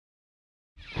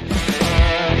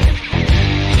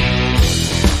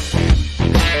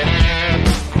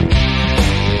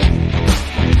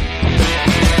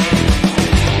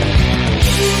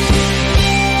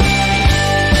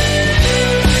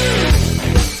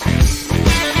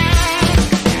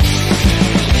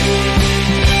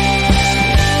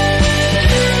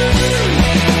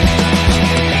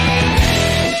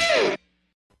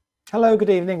Hello,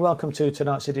 good evening. Welcome to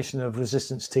tonight's edition of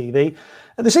Resistance TV.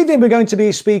 This evening we're going to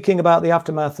be speaking about the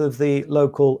aftermath of the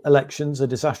local elections, a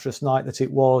disastrous night that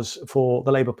it was for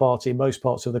the Labour Party in most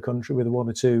parts of the country, with one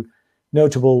or two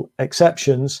notable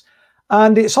exceptions.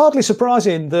 And it's hardly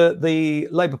surprising that the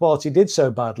Labour Party did so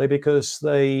badly, because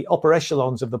the upper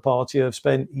echelons of the party have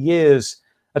spent years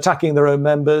attacking their own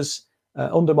members,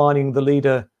 undermining the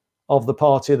leader of the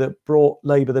party that brought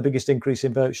Labour the biggest increase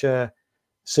in vote share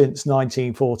since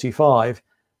 1945,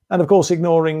 and of course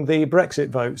ignoring the Brexit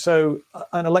vote. So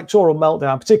an electoral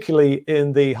meltdown, particularly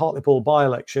in the Hartlepool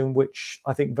by-election, which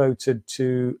I think voted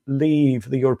to leave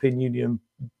the European Union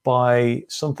by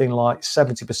something like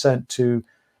 70% to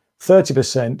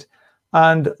 30%,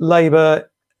 and Labour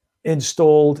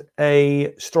installed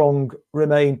a strong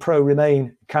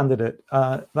pro-Remain candidate.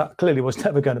 That clearly was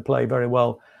never going to play very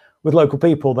well with local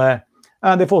people there.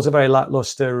 And they fought a very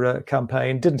lackluster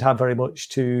campaign, didn't have very much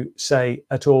to say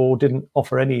at all, didn't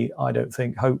offer any, I don't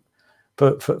think, hope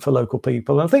for local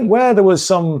people. And I think where there was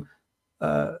some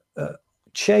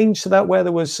change to that, where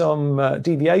there was some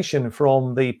deviation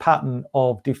from the pattern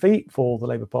of defeat for the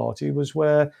Labour Party, was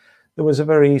where there was a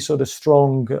very sort of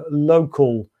strong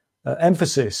local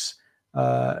emphasis,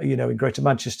 in Greater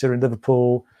Manchester, in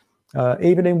Liverpool,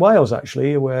 even in Wales,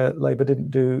 actually, where Labour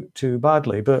didn't do too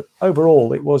badly. But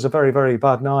overall, it was a very, very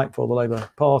bad night for the Labour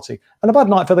Party, and a bad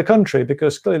night for the country,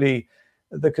 because clearly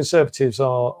the Conservatives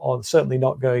are certainly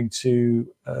not going to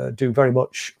do very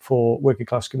much for working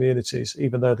class communities,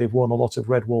 even though they've won a lot of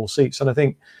red wall seats. And I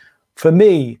think, for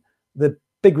me, the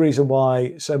big reason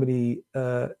why so many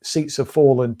seats have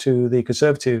fallen to the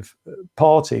Conservative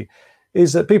Party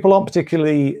is that people aren't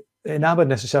particularly enamored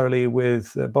necessarily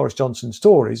with Boris Johnson's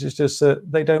Tories. It's just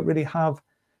that they don't really have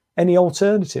any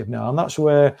alternative now. And that's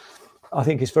where I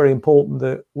think it's very important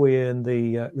that we in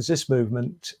the Resist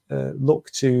movement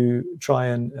look to try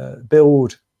and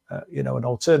build an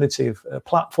alternative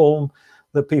platform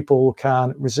that people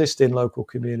can resist in local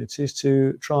communities,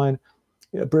 to try and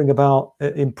bring about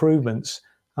improvements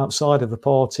outside of the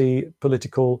party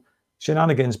political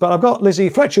shenanigans. But I've got Lizzie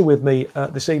Fletcher with me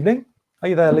this evening. Are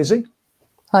you there, Lizzie?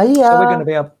 Hi. So we're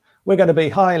going to be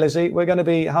hi, Lizzie. We're going to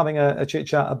be having a chit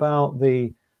chat about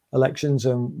the elections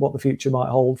and what the future might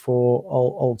hold for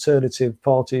alternative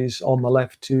parties on the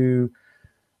left to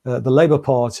the Labour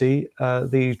Party.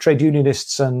 The Trade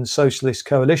Unionists and Socialist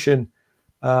Coalition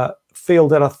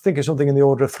fielded, I think, it's something in the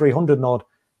order of 300 odd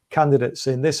candidates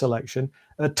in this election.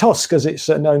 Tusk, as it's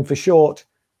known for short,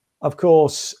 of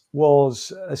course,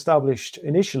 was established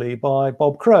initially by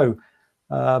Bob Crow.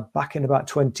 Back in about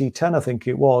 2010, I think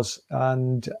it was.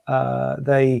 And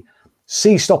they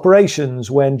ceased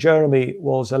operations when Jeremy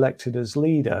was elected as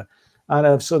leader, and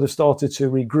have sort of started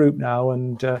to regroup now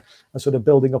and are sort of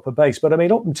building up a base. But I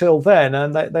mean, up until then,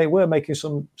 and they were making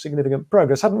some significant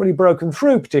progress, hadn't really broken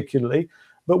through particularly,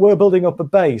 but were building up a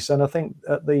base. And I think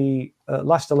at the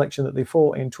last election that they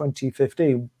fought in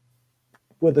 2015,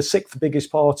 were the sixth biggest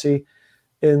party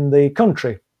in the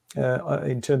country.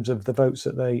 In terms of the votes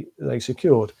that they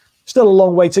secured. Still a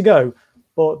long way to go,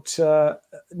 but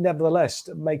nevertheless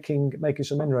making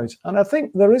some inroads. And I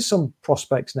think there is some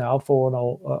prospects now for an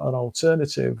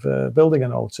alternative, building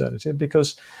an alternative,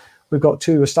 because we've got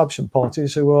two establishment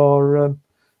parties who are,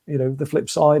 the flip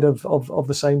side of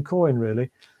the same coin,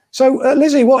 really. So,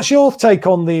 Lizzie, what's your take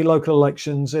on the local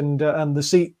elections and the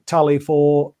seat tally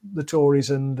for the Tories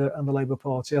and the Labour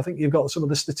Party? I think you've got some of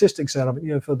the statistics there, haven't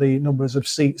you, for the numbers of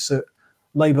seats that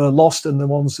Labour lost and the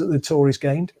ones that the Tories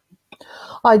gained?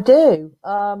 I do.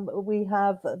 We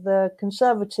have the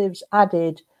Conservatives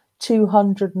added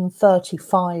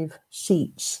 235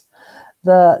 seats.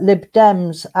 The Lib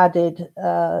Dems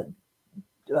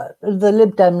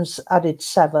added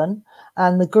 7,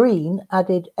 and the Green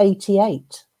added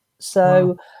 88.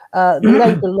 So the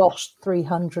Labour lost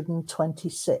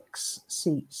 326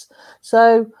 seats.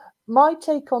 So my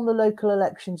take on the local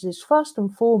elections is, first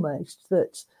and foremost,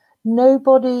 that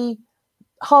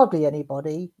hardly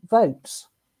anybody votes.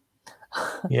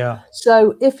 Yeah.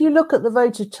 So if you look at the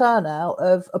voter turnout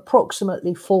of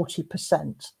approximately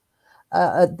 40%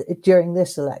 during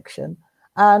this election,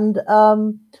 and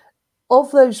of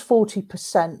those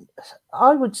 40%,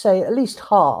 I would say at least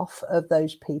half of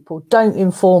those people don't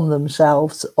inform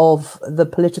themselves of the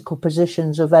political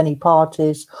positions of any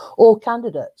parties or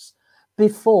candidates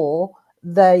before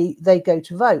they go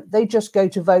to vote. They just go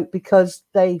to vote because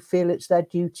they feel it's their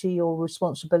duty or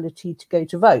responsibility to go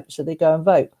to vote, so they go and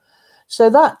vote. So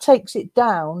that takes it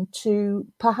down to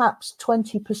perhaps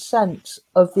 20%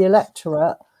 of the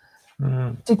electorate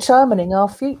determining our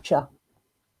future.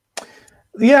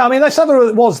 Yeah, I mean, that's never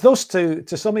it was thus to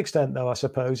some extent, though, I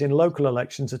suppose. In local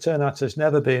elections, the turnout has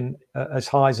never been as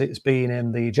high as it's been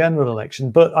in the general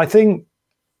election. But I think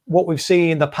what we've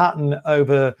seen, the pattern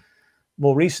over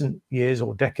more recent years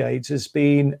or decades, has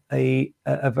been a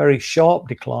very sharp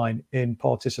decline in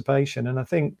participation. And I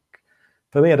think,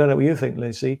 for me, I don't know what you think,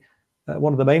 Lizzie,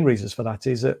 one of the main reasons for that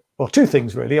is that, well, two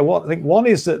things really. I think one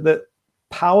is that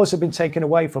powers have been taken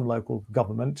away from local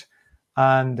government.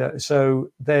 And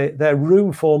so their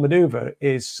room for manoeuvre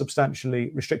is substantially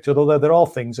restricted, although there are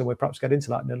things, and we'll perhaps get into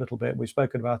that in a little bit. We've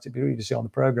spoken about it previously on the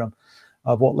programme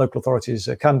of what local authorities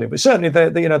can do. But certainly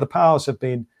the powers have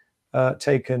been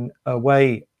taken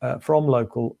away from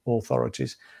local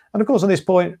authorities. And of course, on this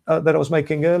point that I was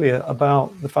making earlier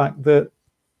about the fact that,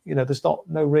 there's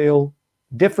no real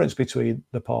difference between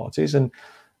the parties. And,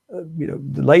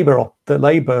 the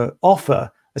Labour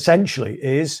offer essentially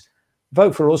is,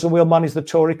 vote for us and we'll manage the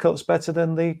Tory cuts better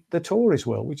than the Tories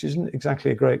will, which isn't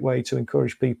exactly a great way to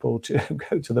encourage people to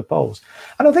go to the polls.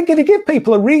 And I think if you give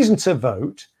people a reason to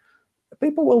vote,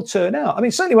 people will turn out. I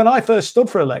mean, certainly when I first stood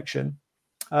for election,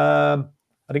 I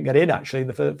didn't get in actually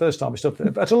the first time I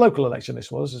stood at a local election.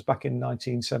 This was back in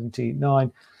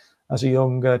 1979 as a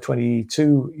young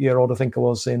 22-year-old, I think I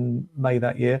was, in May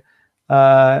that year.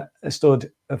 I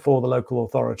stood for the local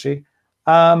authority.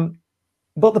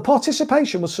 But the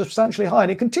participation was substantially high,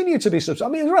 and it continued to be substantial. I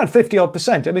mean, it was around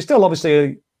 50-odd%. I mean, still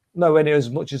obviously nowhere near as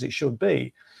much as it should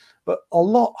be, but a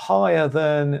lot higher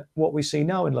than what we see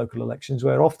now in local elections,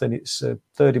 where often it's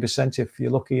 30% if you're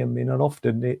lucky. I mean, and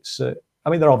often it's,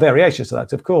 there are variations to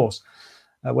that, of course,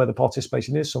 where the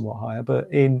participation is somewhat higher, but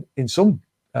in some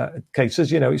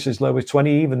cases, it's as low as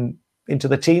 20, even into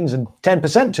the teens, and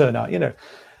 10% turnout,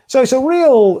 So it's a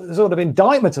real sort of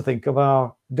indictment, I think, of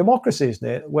our democracy, isn't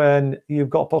it, when you've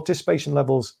got participation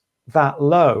levels that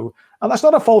low. And that's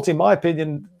not a fault, in my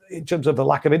opinion, in terms of the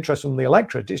lack of interest from the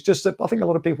electorate. It's just that I think a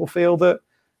lot of people feel that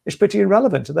it's pretty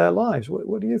irrelevant to their lives.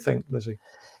 What do you think, Lizzie?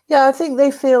 Yeah, I think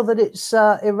they feel that it's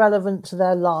irrelevant to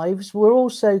their lives. We're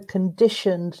also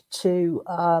conditioned to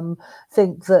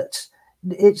think that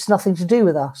it's nothing to do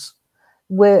with us.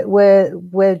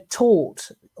 We're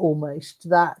taught almost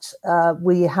that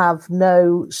we have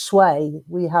no sway,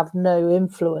 we have no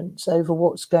influence over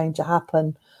what's going to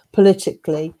happen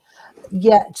politically.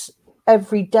 Yet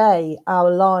every day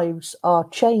our lives are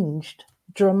changed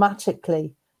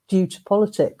dramatically due to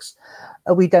politics.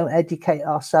 We don't educate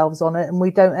ourselves on it, and we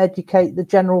don't educate the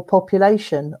general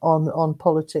population on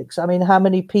politics. I mean, how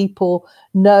many people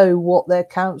know what their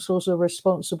councils are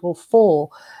responsible for?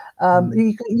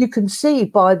 You can see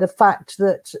by the fact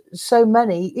that so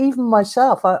many, even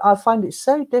myself, I find it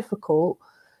so difficult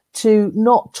to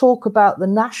not talk about the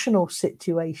national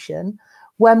situation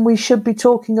when we should be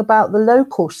talking about the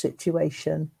local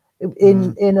situation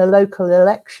in a local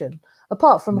election.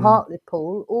 Apart from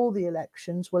Hartlepool, all the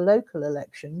elections were local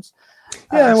elections.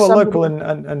 Yeah, well, local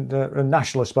and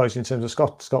national, I suppose, in terms of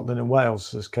Scotland and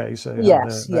Wales' case.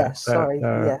 Yes.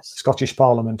 Scottish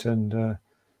Parliament and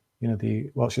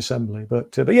the Welsh Assembly.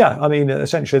 But yeah, I mean,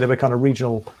 essentially they were kind of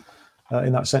regional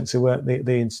in that sense. They weren't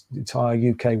the entire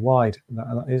UK wide.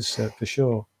 That is for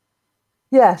sure.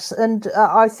 Yes, and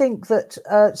I think that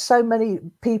so many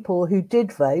people who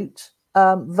did vote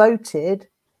voted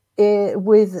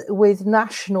with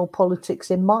national politics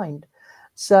in mind.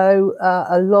 So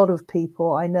a lot of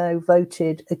people I know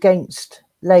voted against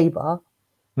Labour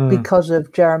because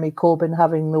of Jeremy Corbyn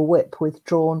having the whip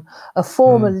withdrawn. A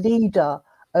former leader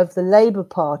of the Labour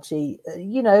Party,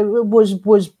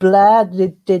 was Blair.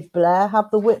 Did Blair have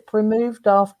the whip removed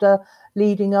after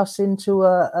leading us into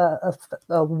a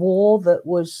war that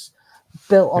was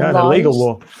built on lies? An illegal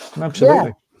war, absolutely.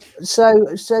 Yeah. So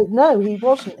no, he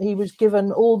wasn't. He was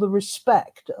given all the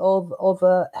respect of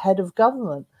a head of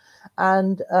government,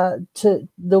 and to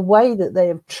the way that they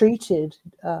have treated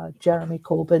Jeremy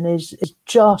Corbyn is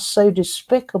just so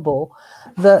despicable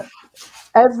that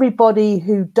everybody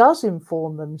who does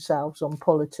inform themselves on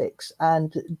politics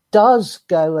and does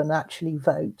go and actually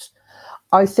vote,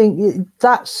 I think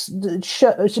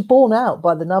it's borne out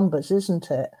by the numbers, isn't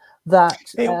it? That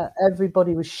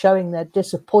everybody was showing their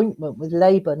disappointment with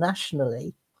Labour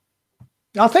nationally.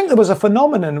 I think there was a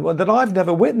phenomenon that I've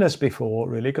never witnessed before,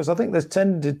 really, because I think there's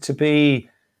tended to be,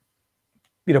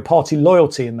 party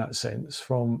loyalty in that sense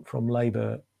from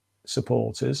Labour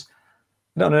supporters.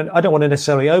 I don't want to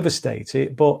necessarily overstate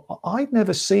it, but I've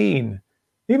never seen,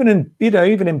 even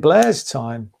in Blair's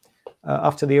time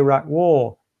after the Iraq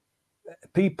War,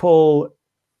 people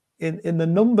in the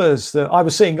numbers that I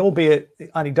was seeing, albeit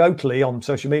anecdotally on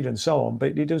social media and so on,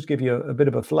 but it does give you a bit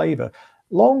of a flavour.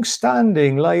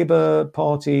 Long-standing Labour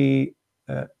Party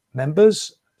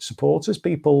members, supporters,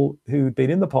 people who'd been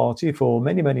in the party for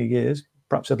many, many years,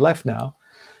 perhaps had left now.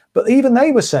 But even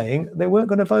they were saying they weren't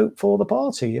going to vote for the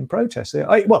party in protest.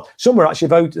 Well, some were actually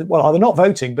voting, well, either not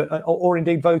voting, but or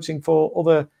indeed voting for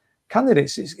other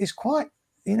candidates. It's quite,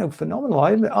 phenomenal.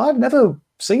 I've never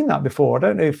seen that before. I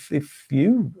don't know if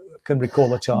you can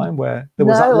recall a time where there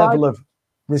was that level of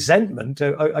resentment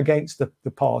against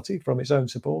the party from its own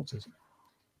supporters.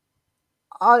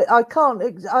 I can't.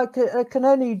 I can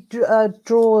only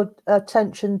draw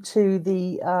attention to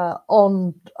the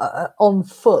on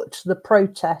foot the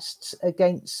protests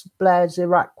against Blair's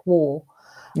Iraq War.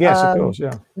 Yes, of course,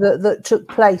 yeah. That took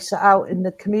place out in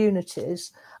the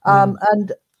communities,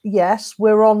 and yes,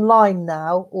 we're online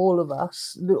now. All of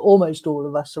us, almost all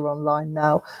of us, are online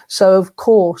now. So of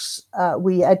course,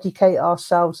 we educate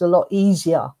ourselves a lot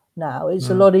easier. Now it's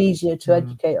a lot easier to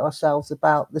educate ourselves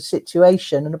about the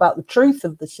situation and about the truth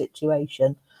of the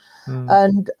situation.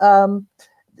 And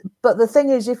but the thing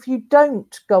is, if you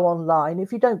don't go online,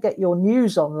 if you don't get your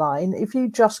news online, if you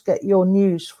just get your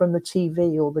news from the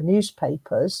TV or the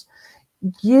newspapers,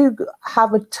 you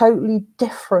have a totally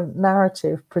different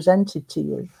narrative presented to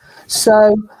you.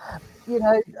 So,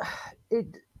 the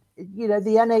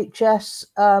NHS,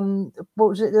 what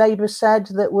was it, Labour said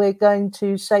that we're going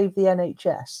to save the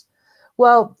NHS.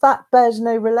 Well, that bears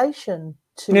no relation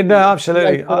to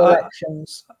absolutely.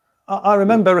 elections. I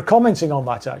remember commenting on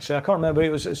that, actually. I can't remember.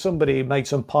 It was somebody made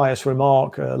some pious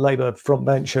remark, a Labour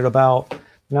frontbencher, about the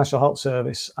National Health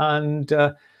Service and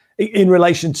in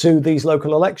relation to these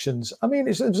local elections. I mean,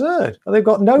 it's absurd. They've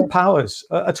got no powers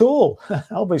at all,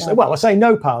 obviously. Yeah. Well, I say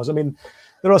no powers. I mean,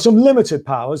 there are some limited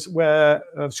powers where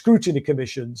scrutiny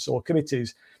commissions or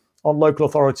committees on local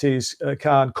authorities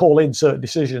can call in certain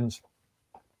decisions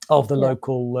of the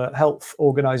local health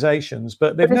organisations,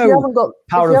 but they've no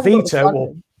power of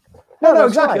veto. No,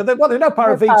 exactly. Right. They've no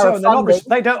power of veto, and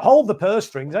they don't hold the purse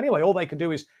strings anyway. All they can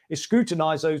do is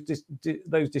scrutinise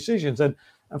those decisions, and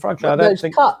frankly, I don't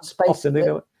think cuts, often they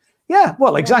do. Yeah,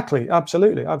 well, exactly,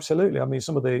 absolutely. I mean,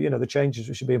 some of the the changes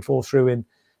which are being forced through in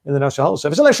the National Health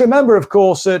Service. And let's remember, of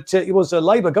course, that it was a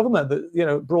Labour government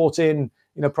that brought in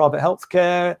private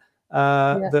healthcare,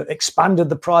 that expanded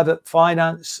the private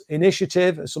finance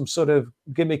initiative, some sort of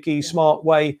gimmicky, smart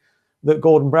way that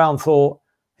Gordon Brown thought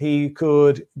he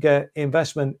could get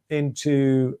investment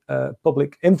into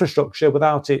public infrastructure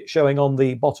without it showing on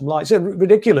the bottom line. It's a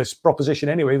ridiculous proposition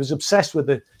anyway. He was obsessed with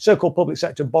the so-called public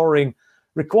sector borrowing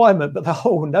requirement, but the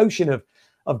whole notion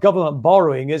of government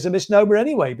borrowing is a misnomer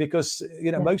anyway, because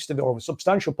most of it, or a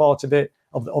substantial part of it,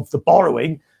 of the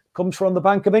borrowing, comes from the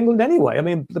Bank of England anyway. I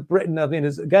mean, Britain,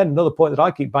 is again another point that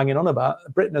I keep banging on about.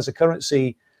 Britain as a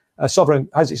currency, has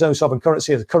its own sovereign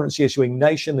currency as a currency issuing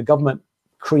nation. The government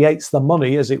creates the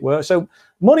money, as it were. So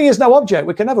money is no object.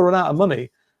 We can never run out of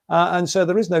money. And so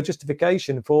there is no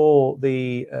justification for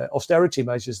the austerity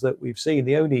measures that we've seen.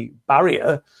 The only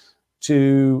barrier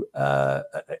to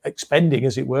expending,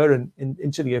 as it were,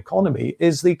 into the economy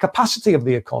is the capacity of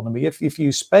the economy. If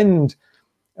you spend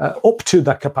up to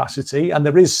that capacity, and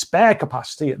there is spare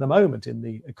capacity at the moment in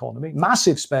the economy,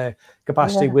 massive spare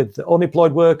capacity with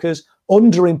unemployed workers,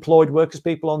 underemployed workers,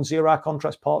 people on 0-hour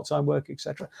contracts, part-time work,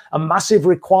 etc. A massive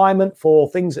requirement for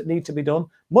things that need to be done,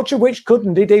 much of which could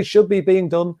and indeed should be being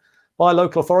done by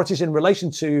local authorities in relation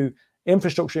to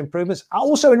infrastructure improvements,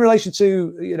 also in relation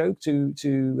to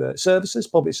to services.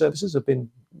 Public services have been,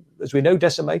 as we know,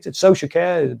 decimated. Social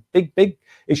care, big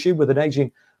issue with an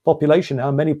aging population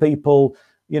now. Many people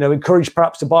encouraged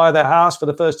perhaps to buy their house for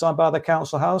the first time, buy their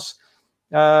council house,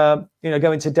 go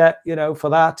into debt, for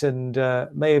that, and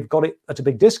may have got it at a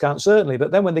big discount, certainly.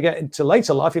 But then when they get into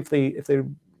later life, if they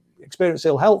experience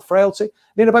ill health, frailty,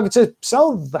 they end up having to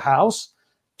sell the house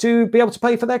to be able to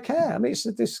pay for their care. I mean,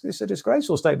 it's a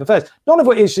disgraceful state of affairs. None of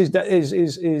which is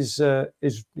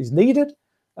needed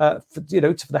for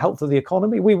the health of the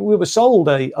economy. We were sold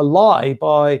a lie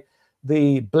by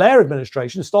the Blair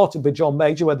administration. It started with John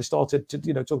Major, where they started to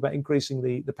talk about increasing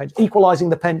the pension, equalising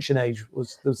the pension age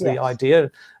was the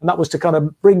idea, and that was to kind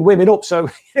of bring women up. So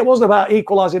it wasn't about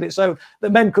equalising it so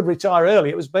that men could retire early.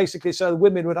 It was basically so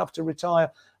women would have to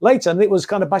retire later, and it was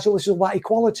kind of basically this is about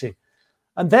equality.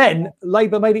 And then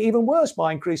Labour made it even worse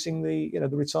by increasing the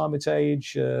retirement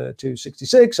age to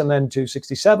 66 and then to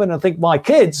 67. I think my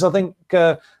kids, by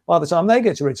the time they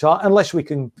get to retire, unless we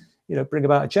can bring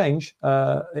about a change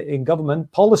in government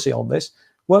policy on this,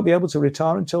 won't be able to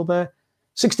retire until they're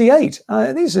 68.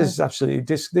 This is absolutely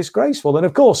disgraceful. And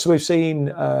of course, we've seen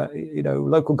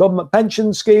local government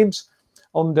pension schemes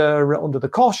under the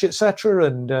Koch, etc.,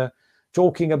 and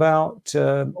talking about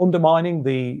undermining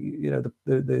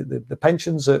the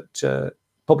pensions that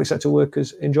public sector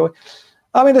workers enjoy.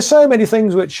 I mean, there's so many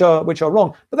things which are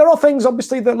wrong, but there are things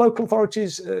obviously that local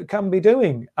authorities can be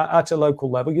doing at a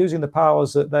local level, using the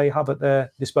powers that they have at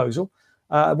their disposal,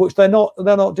 which they're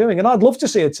not doing. And I'd love to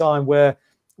see a time where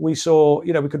we saw,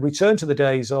 we could return to the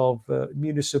days of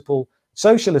municipal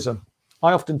socialism.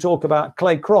 I often talk about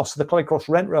Clay Cross, the Clay Cross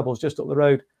rent rebels, just up the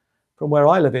road from where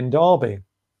I live in Derby,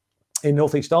 in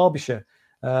northeast Derbyshire.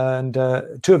 And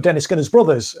two of Dennis Skinner's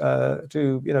brothers,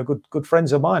 two good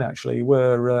friends of mine actually,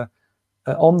 were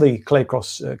on the Clay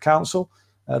Cross Council.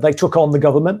 They took on the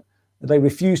government. They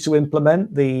refused to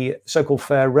implement the so-called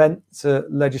fair rent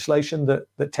legislation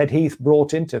that Ted Heath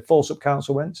brought in to force up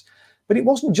council rents. But it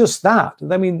wasn't just that.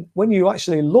 I mean, when you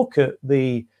actually look at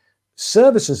the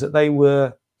services that they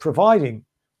were providing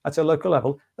at a local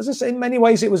level, as I say, in many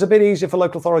ways, it was a bit easier for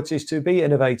local authorities to be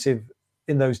innovative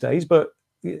in those days. But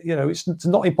it's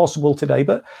not impossible today.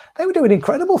 But they were doing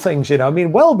incredible things. I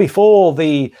mean, well before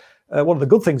the one of the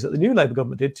good things that the new Labour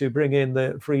government did to bring in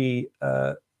the free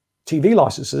TV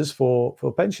licenses for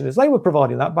pensioners, they were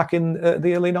providing that back in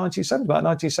the early 1970s, about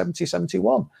 1970,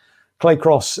 71. Clay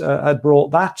Cross had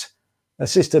brought that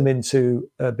system into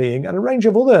being, and a range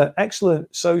of other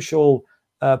excellent social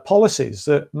policies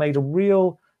that made a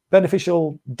real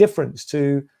beneficial difference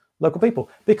to local people,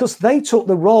 because they took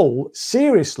the role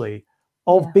seriously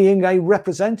of being a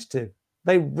representative.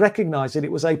 They recognised that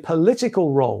it was a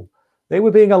political role. They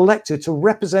were being elected to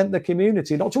represent the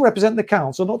community, not to represent the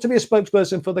council, not to be a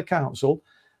spokesperson for the council,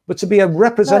 but to be a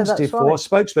representative a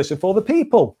spokesperson for the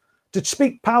people, to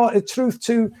speak truth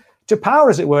to power,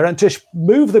 as it were, and to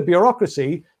move the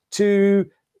bureaucracy to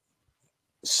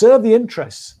serve the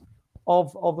interests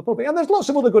of the public. And there's lots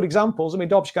of other good examples. I mean,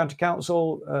 Derbyshire County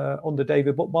Council under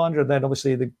David Buckbinder, and then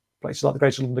obviously the places like the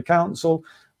Greater London Council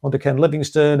under Ken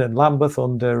Livingstone, and Lambeth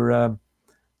under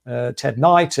Ted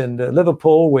Knight, and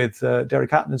Liverpool with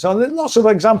Derek Hatton, and so on. There's lots of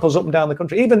examples up and down the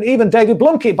country. Even David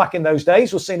Blunkett back in those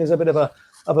days was seen as a bit of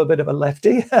a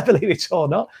lefty, believe it or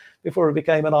not, before he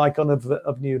became an icon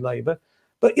of New Labour.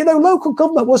 But local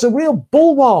government was a real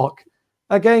bulwark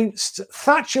against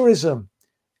Thatcherism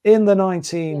in the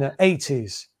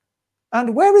 1980s.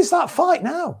 And where is that fight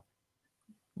now?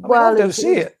 I don't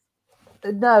see it.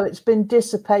 No, it's been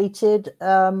dissipated.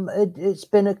 It's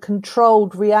been a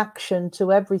controlled reaction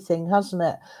to everything, hasn't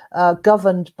it?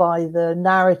 Governed by the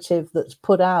narrative that's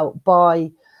put out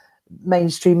by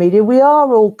mainstream media. We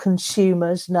are all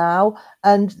consumers now,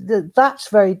 and that's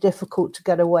very difficult to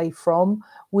get away from.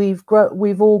 We've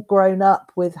all grown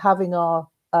up with having our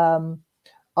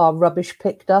rubbish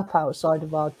picked up outside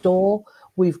of our door.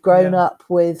 We've grown up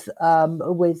with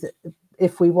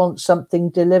if we want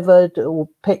something delivered or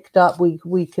picked up,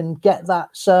 we can get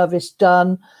that service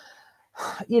done.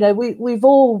 We've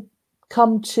all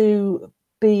come to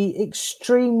be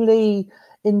extremely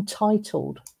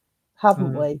entitled,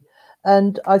 haven't we?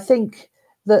 And I think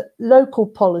that local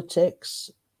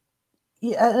politics,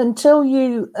 until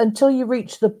you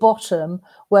reach the bottom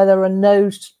where there are no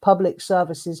public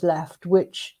services left,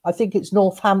 which I think it's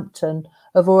Northampton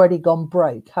have already gone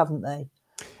broke, haven't they?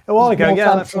 A while ago,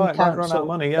 that's right. Run out of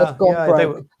money.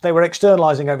 They were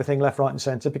externalising everything left, right, and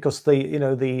centre, because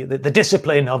the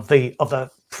discipline of the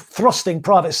thrusting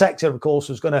private sector, of course,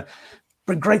 was going to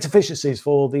bring great efficiencies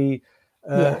for the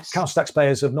council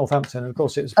taxpayers of Northampton. And of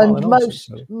course, it was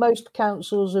and most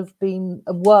councils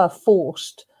were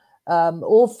forced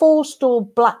or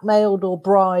blackmailed or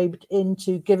bribed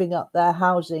into giving up their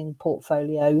housing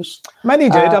portfolios. Many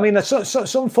did. I mean,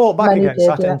 some fought back against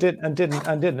that and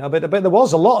didn't. But there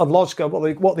was a lot of large-scale,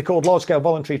 what they called large-scale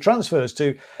voluntary transfers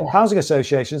to housing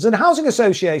associations, and housing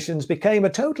associations became a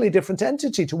totally different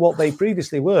entity to what they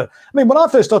previously were. I mean, when I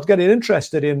first started getting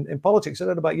interested in politics, I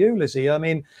don't know about you, Lizzie. I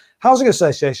mean, housing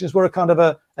associations were a kind of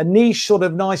a niche, sort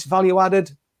of nice value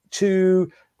added to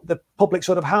the public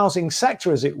sort of housing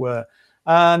sector, as it were.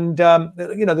 And, there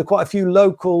are quite a few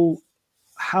local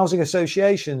housing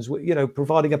associations,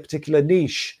 providing a particular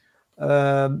niche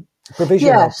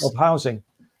provision of housing.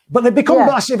 But they've become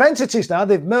massive entities now.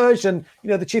 They've merged, and,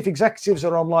 the chief executives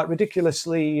are on like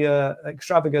ridiculously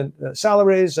extravagant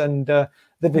salaries, and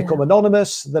they've become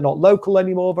anonymous. They're not local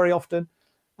anymore very often.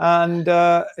 And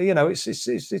it's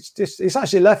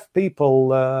actually left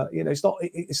people.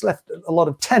 It's left a lot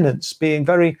of tenants being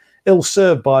very ill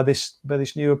served by this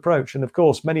new approach, and of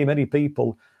course, many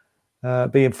people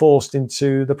being forced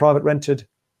into the private rented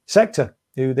sector,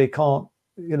 who they can't.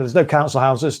 There's no council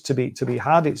houses to be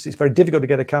had. It's very difficult to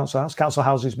get a council house. Council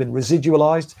housing has been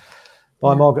residualised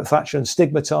by Margaret Thatcher and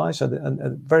stigmatised,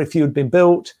 and very few had been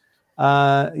built. You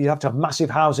have to have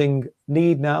massive housing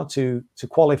need now to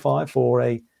qualify for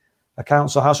a a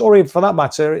council house, or even for that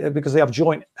matter, because they have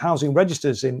joint housing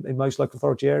registers in most local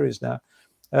authority areas now,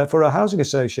 for a housing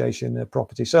association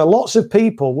property. So lots of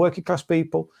people, working class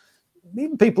people,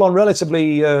 even people on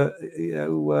relatively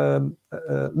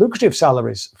lucrative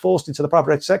salaries, forced into the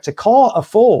private sector, can't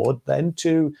afford then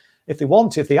to, if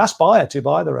they aspire to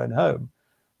buy their own home,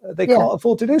 they can't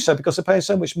afford to do so because they're paying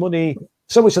so much money,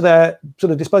 so much of their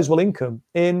sort of disposable income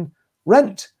in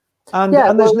rent. And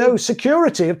there's no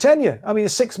security of tenure. I mean, a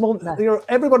 6 month,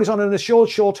 everybody's on an assured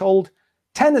short hold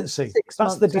tenancy.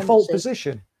 That's the default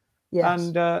position.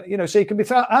 Yes. And, so you can be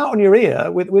out on your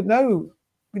ear with no,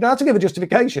 you don't have to give a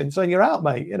justification saying you're out,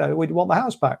 mate. We want the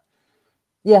house back.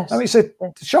 Yes. I mean, it's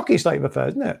a shocking state of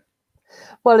affairs, isn't it?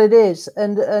 Well, it is.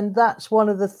 And that's one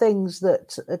of the things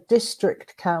that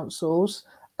district councils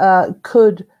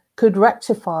could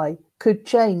rectify, could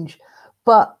change,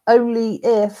 but only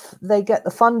if they get the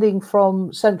funding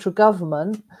from central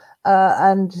government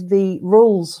and the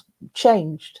rules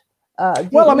changed. I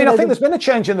think there's been a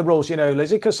change in the rules,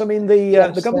 Lizzie, because I mean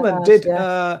the government did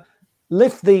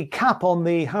lift the cap on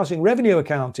the housing revenue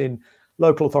account in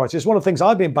local authorities. It's one of the things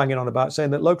I've been banging on about, saying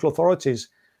that local authorities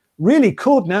really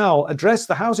could now address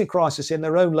the housing crisis in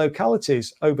their own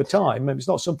localities over time. It's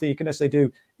not something you can necessarily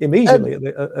do immediately at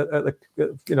the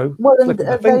flick of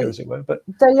the finger, as it were. But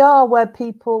they are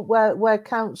where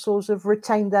councils have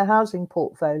retained their housing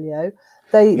portfolio.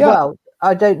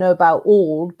 I don't know about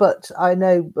all, but I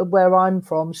know where I'm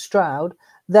from, Stroud,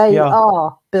 they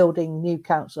are building new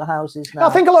council houses now. I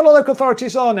think a lot of local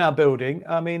authorities are now building.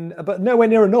 I mean, but nowhere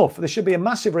near enough. There should be a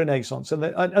massive renaissance. And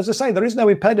as I say, there is no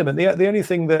impediment. The only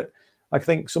thing that I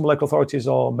think some local authorities,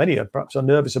 or many perhaps, are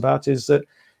nervous about is that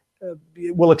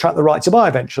it will attract the right to buy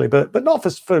eventually, but not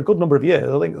for a good number of years.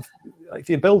 I think if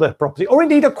you build a property, or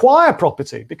indeed acquire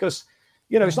property, because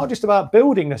it's not just about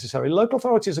building necessarily. Local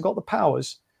authorities have got the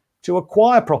powers to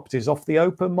acquire properties off the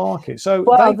open market. So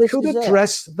they could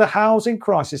address the housing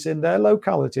crisis in their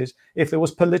localities if there was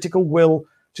political will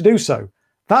to do so.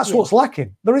 That's what's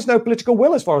lacking. There is no political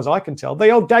will, as far as I can tell.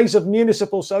 The old days of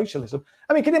municipal socialism.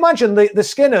 I mean, can you imagine the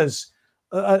Skinners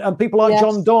and people like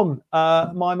John Dunn,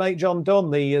 my mate John Dunn,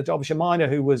 the Derbyshire miner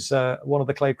who was one of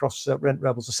the Claycross rent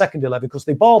rebels, the second 11, because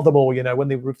they barred them all, when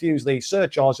they refused, they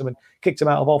surcharged them and kicked them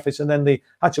out of office, and then they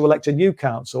had to elect a new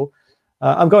council.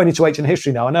 I'm going into ancient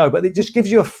history now, I know, but it just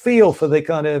gives you a feel for the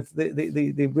kind of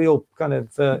the real kind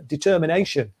of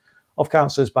determination of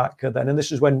councillors back then. And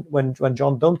this is when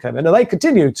John Dunn came in, and they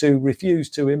continued to refuse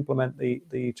to implement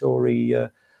the Tory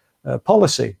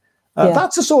policy.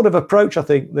 That's a sort of approach, I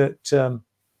think, that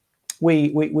we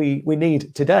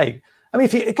need today. I mean,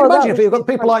 if you can imagine if you've got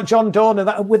people like John Dunn and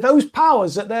that, with those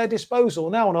powers at their disposal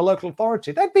now on a local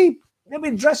authority, they'd be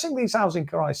addressing these housing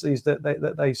crises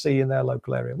that they see in their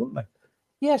local area, wouldn't they?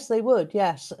 Yes, they would.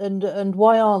 Yes, and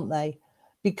why aren't they?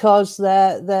 Because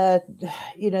they're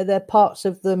parts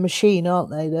of the machine, aren't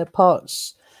they? They're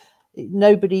parts.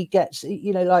 Nobody gets,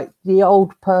 like the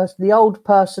old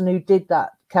person who did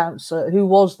that councillor, who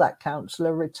was that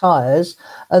councillor, retires,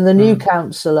 and the new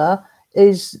councillor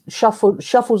is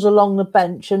shuffles along the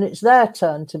bench, and it's their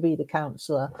turn to be the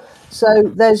councillor. So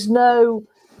there's no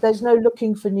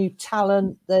looking for new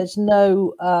talent. There's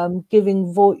no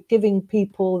giving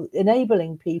people,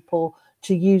 enabling people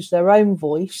to use their own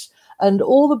voice. And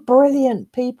all the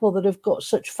brilliant people that have got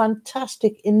such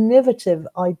fantastic, innovative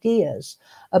ideas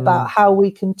about how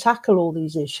we can tackle all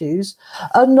these issues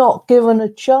are not given a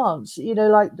chance.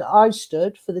 Like I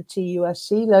stood for the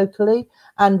TUSC locally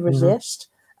and Resist.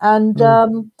 And,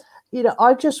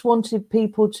 I just wanted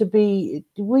people to be,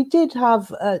 we did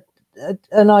have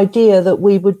an idea that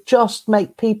we would just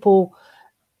make people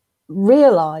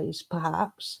realize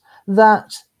perhaps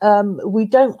that we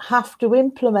don't have to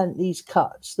implement these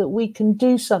cuts, that we can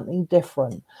do something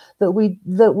different, that we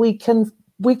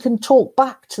can talk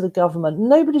back to the government.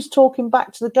 Nobody's talking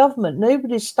back to the government.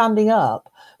 Nobody's standing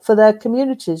up for their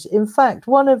communities. In fact,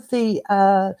 one of the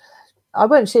I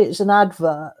won't say it's an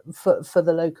advert for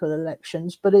the local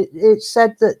elections, but it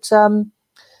said that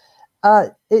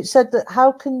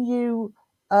how can you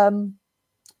come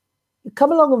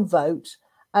along and vote,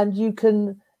 and you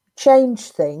can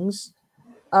change things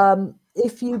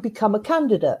if you become a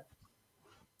candidate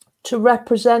to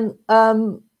represent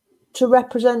the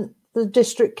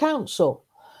district council.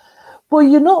 Well,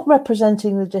 you're not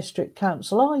representing the district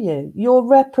council, are you? You're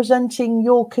representing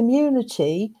your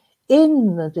community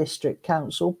in the district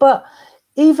council. But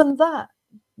even that,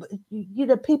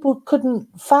 people couldn't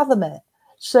fathom it.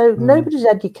 So nobody's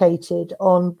educated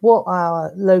on what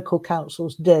our local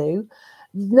councils do.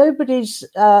 Nobody's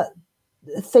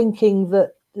thinking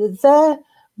that they're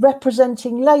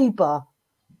representing Labour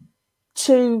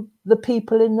to the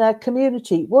people in their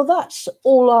community. Well, that's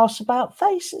all arse about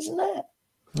face, isn't it?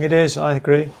 It is. I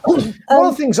agree. One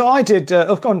of the things I did.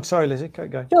 Go on. Sorry, Lizzie.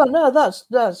 Go. Sure, no,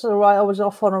 that's all right. I was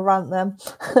off on a rant then.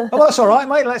 Oh, that's all right,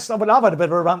 mate. I've had a bit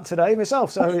of a rant today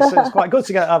myself, so it's quite good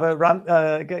to have a rant,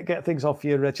 get things off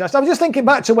your chest. I was just thinking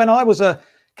back to when I was a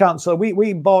councillor.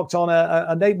 We embarked on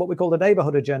what we called a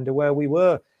neighbourhood agenda, where we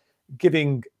were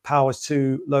giving powers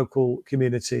to local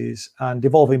communities and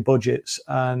devolving budgets,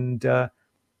 and I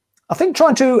think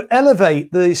trying to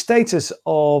elevate the status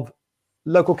of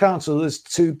local councillors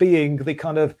to being the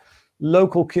kind of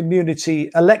local community,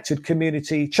 elected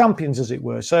community champions, as it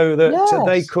were, so that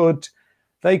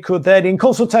they could then, in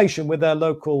consultation with their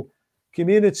local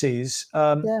communities,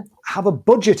 have a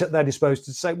budget at their disposal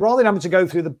to say, rather than having to go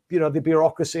through the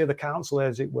bureaucracy of the council,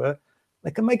 as it were, they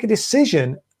can make a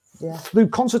decision through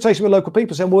consultation with local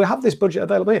people, saying, well, we have this budget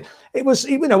available here. It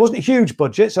wasn't a huge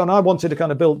budget, so I wanted to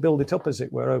kind of build it up, as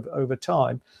it were, over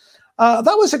time.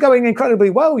 That was going incredibly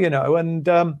well, and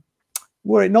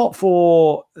were it not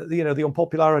for the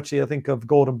unpopularity, I think, of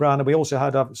Gordon Brown, and we also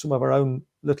had some of our own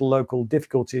little local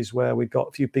difficulties where we got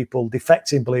a few people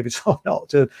defecting, believe it or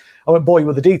not. I won't bore you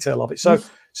with the detail of it.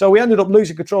 So we ended up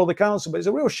losing control of the council, but it's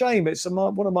a real shame. It's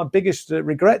one of my biggest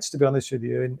regrets, to be honest with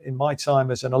you, in my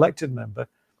time as an elected member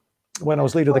when I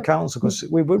was leader of the council, because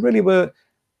we really were,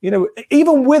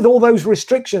 even with all those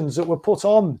restrictions that were put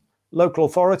on local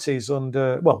authorities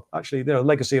under,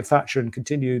 legacy of Thatcher and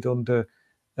continued under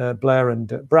Blair and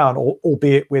Brown,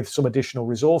 albeit with some additional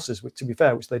resources, which, to be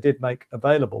fair, which they did make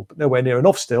available, but nowhere near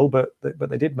enough still, but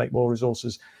they did make more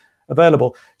resources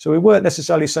available. So we weren't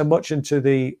necessarily so much into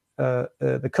the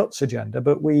cuts agenda,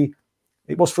 but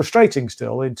it was frustrating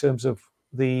still in terms of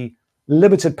the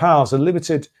limited powers, the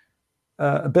limited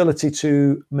ability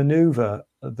to manoeuvre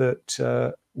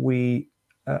that we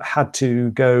had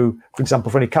to go, for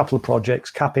example, for any capital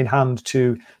projects, cap in hand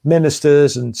to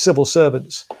ministers and civil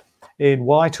servants in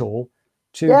Whitehall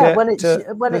to get when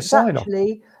it's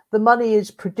actually the money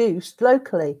is produced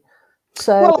locally.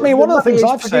 So one of the things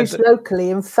I've said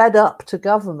locally and fed up to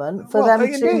government for them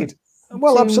indeed.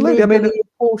 to absolutely.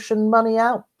 apportion money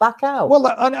back out. Well,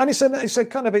 and it's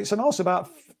an also about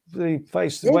the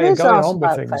way of going on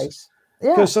with things.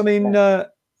 Because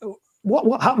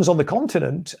what happens on the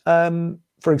continent?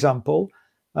 For example,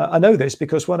 I know this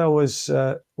because when I was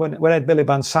when Ed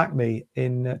Miliband sacked me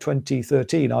in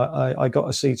 2013, I got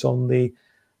a seat on the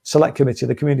Select Committee,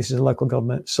 the Communities and Local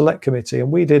Government Select Committee,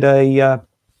 and we did a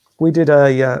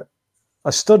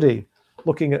study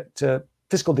looking at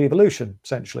fiscal devolution,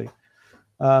 essentially,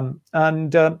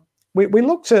 and we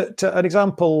looked at an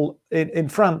example in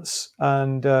France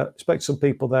and spoke to some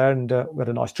people there, and we had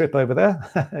a nice trip over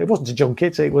there. It wasn't a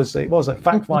junket; it was a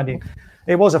fact finding.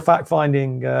 It was a fact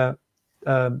finding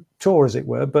tour, as it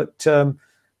were, but a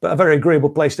very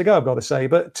agreeable place to go, I've got to say.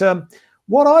 But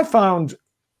what I found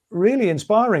really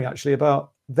inspiring, actually,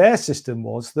 about their system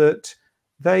was that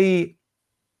they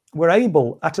were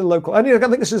able at a local, and I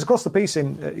think this is across the piece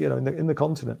in the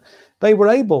continent, they were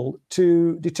able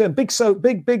to determine big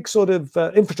sort of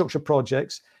infrastructure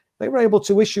projects. They were able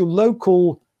to issue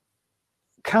local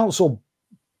council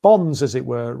bonds, as it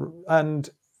were, and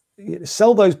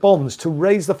sell those bonds to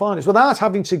raise the finance without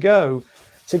having to go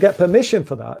to get permission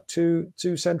for that to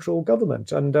central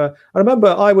government. And I remember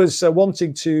I was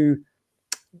wanting to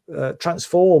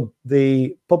transform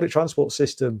the public transport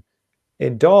system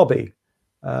in Derby,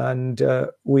 and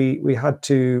we had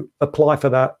to apply for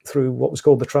that through what was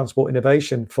called the Transport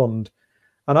Innovation Fund.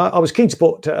 And I was keen to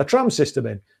put a tram system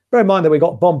in. Bear in mind that we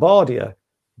got Bombardier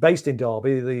based in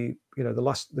Derby, the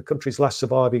country's last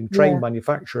surviving train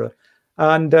manufacturer.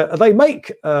 And they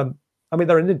make, they're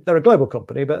a global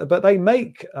company, but they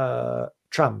make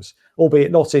trams,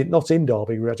 albeit not in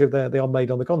Derby. They are made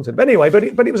on the continent. But anyway, but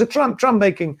it was a tram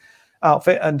making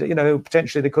outfit, and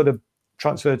potentially they could have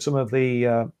transferred some of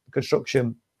the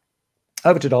construction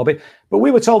over to Derby. But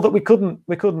we were told that we couldn't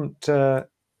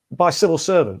by civil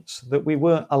servants, that we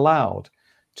weren't allowed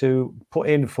to put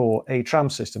in for a tram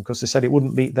system because they said it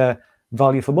wouldn't meet their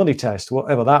value for money test,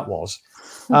 whatever that was.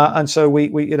 And so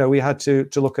we had to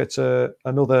look at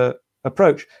another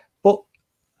approach. But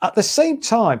at the same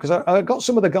time, because I got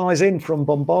some of the guys in from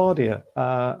Bombardier,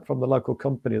 from the local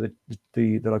company,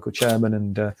 the local chairman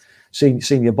and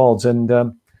senior bods, and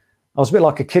I was a bit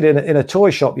like a kid in a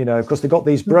toy shop, because they got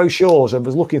these brochures and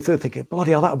was looking through thinking,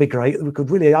 bloody hell, that would be great. We could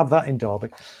really have that in Derby.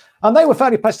 And they were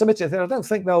fairly pessimistic. I don't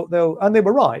think they'll, and they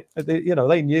were right. They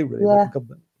knew really that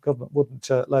the government wouldn't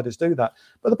let us do that.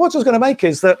 But the point I was going to make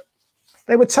is that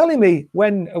they were telling me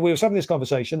when we were having this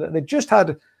conversation that they just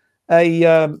had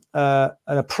an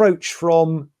approach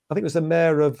from I think it was the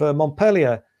mayor of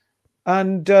Montpellier,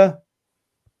 and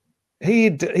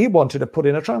he wanted to put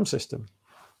in a tram system,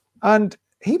 and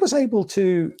he was able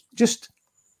to just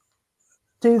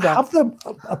do that, have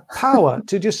the power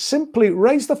to just simply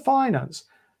raise the finance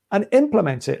and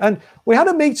implement it. And we had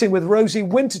a meeting with Rosie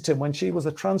Winterton when she was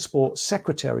the transport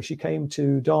secretary. She came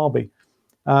to Derby,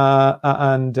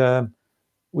 and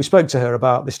we spoke to her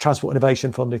about this transport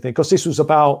innovation funding thing, because this was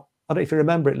about, I don't know if you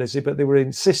remember it, Lizzie, but they were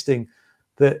insisting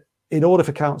that in order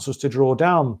for councils to draw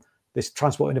down this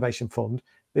transport innovation fund,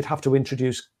 they'd have to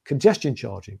introduce congestion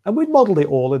charging. And we'd modelled it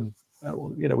all, and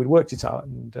we'd worked it out,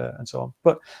 and so on.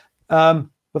 But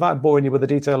without boring you with the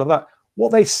detail of that,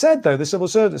 what they said, though, the civil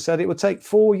servants said it would take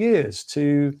 4 years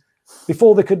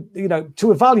before they could,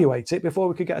 to evaluate it, before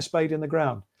we could get a spade in the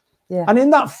ground. Yeah. And in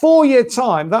that 4-year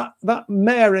time, that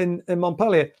mayor in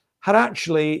Montpellier had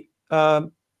actually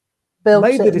built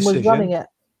made it the decision. and was running it.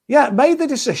 Yeah, made the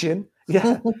decision.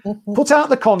 Yeah, put out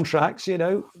the contracts.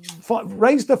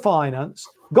 Raised the finance,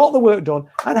 got the work done,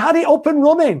 and had it up and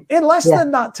running in less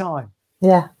than that time.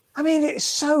 Yeah. I mean, it's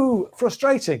so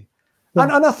frustrating,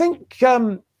 Yeah. and I think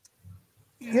Well,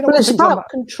 it's about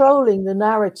controlling the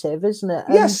narrative, isn't it?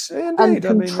 Yes, indeed.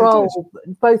 And control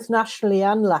both nationally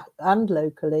and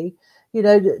locally.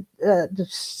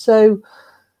 So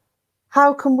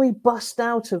how can we bust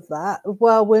out of that?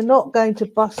 Well, we're not going to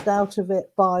bust out of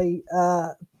it by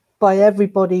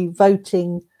everybody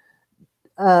voting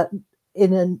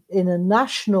in a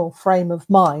national frame of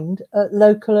mind at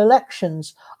local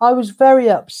elections. I was very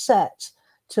upset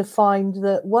to find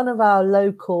that one of our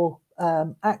local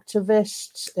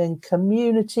activists in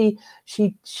community,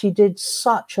 she did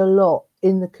such a lot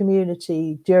in the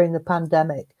community during the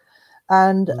pandemic,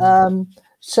 and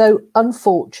so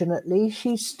unfortunately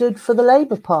she stood for the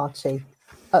Labour Party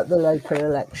at the local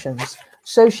elections,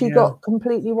 so she got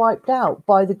completely wiped out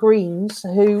by the Greens,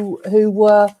 who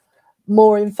were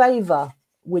more in favour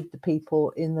with the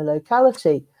people in the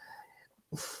locality.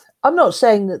 I'm not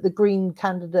saying that the Green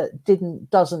candidate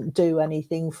doesn't do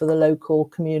anything for the local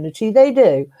community. They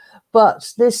do.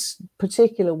 But this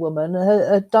particular woman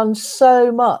had done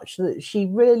so much that she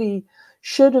really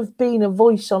should have been a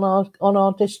voice on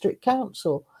our district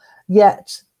council.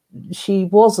 Yet she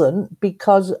wasn't,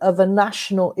 because of a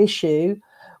national issue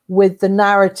with the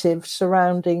narrative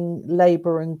surrounding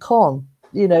Labour and Con,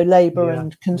 Labour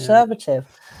and Conservative.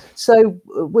 So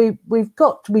we've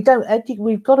got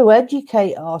to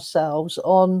educate ourselves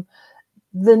on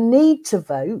the need to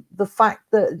vote, the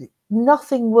fact that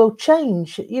nothing will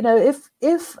change.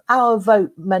 If our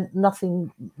vote meant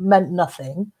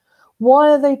nothing, why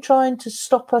are they trying to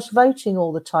stop us voting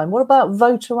all the time? What about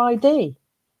voter ID?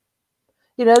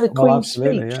 The Queen's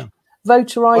speech. Yeah.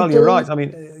 Voter ID. Well, you're right. I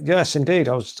mean, yes, indeed.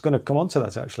 I was going to come on to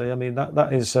that, actually. I mean,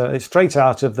 that is it's straight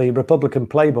out of the Republican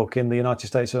playbook in the United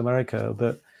States of America.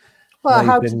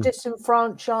 How to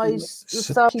disenfranchise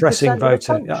 30%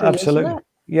 voter. of the country, Absolutely.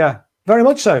 Yeah, very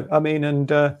much so. I mean, and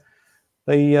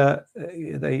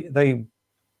they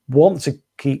want to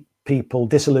keep people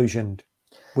disillusioned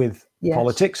with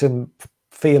politics and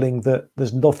feeling that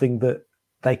there's nothing that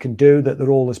they can do, that they're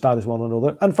all as bad as one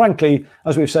another. And frankly,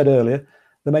 as we've said earlier,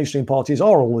 the mainstream parties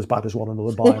are all as bad as one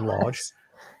another by and large.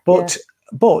 But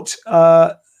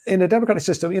in a democratic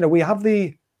system, we have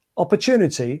the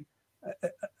opportunity,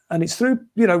 and it's through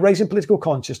raising political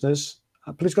consciousness,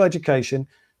 political education,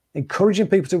 encouraging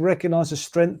people to recognise the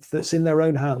strength that's in their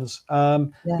own hands.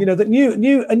 That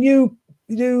new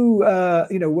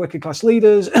working class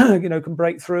leaders can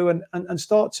break through and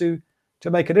start to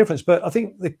make a difference. But I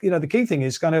think the key thing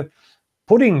is kind of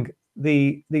putting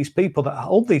these people that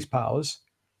hold these powers,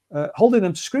 holding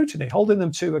them to scrutiny, holding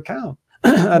them to account,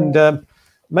 and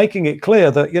making it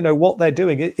clear that what they're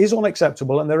doing is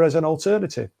unacceptable and there is an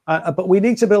alternative. But we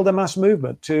need to build a mass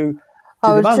movement to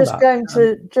I was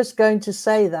just going to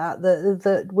say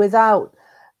that without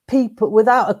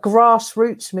a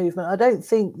grassroots movement, I don't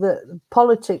think that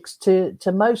politics to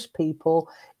most people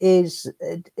is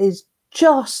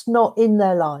just not in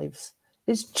their lives.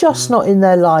 It's just not in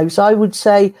their lives. I would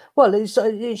say, well,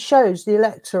 it shows the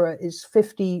electorate is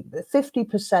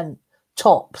 50%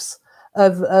 tops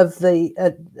of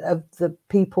the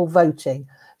people voting.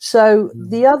 So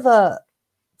the other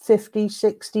 50,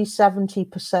 60,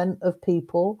 70% of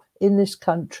people in this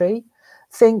country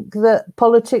think that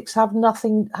politics has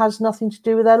nothing to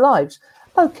do with their lives.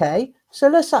 Okay, so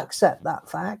let's accept that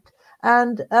fact.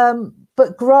 And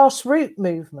but grassroots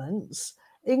movements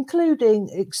including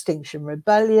Extinction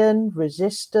Rebellion,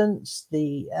 Resistance,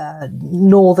 the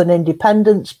Northern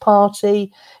Independence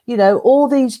Party, all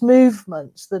these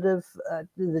movements that have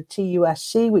the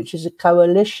TUSC, which is a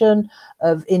coalition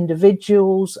of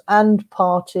individuals and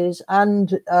parties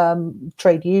and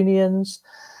trade unions.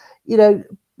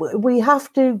 We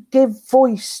have to give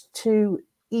voice to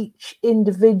each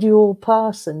individual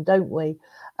person, don't we?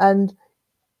 And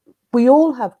we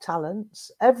all have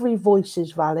talents. Every voice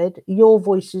is valid. Your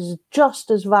voice is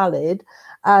just as valid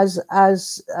as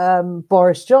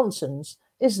Boris Johnson's,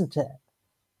 isn't it?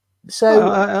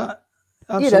 So,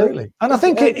 absolutely. And I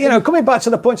think coming back to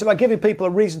the point about giving people a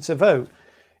reason to vote,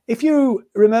 if you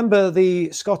remember the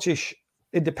Scottish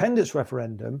independence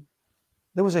referendum,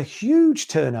 there was a huge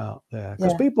turnout there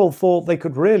because people thought they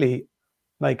could really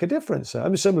make a difference. I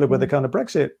mean, similar with the kind of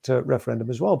Brexit referendum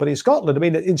as well. But in Scotland, I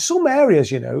mean, in some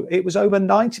areas, it was over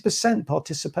 90%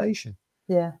 participation.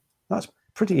 Yeah. That's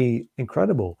pretty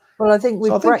incredible. Well, I think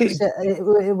with Brexit,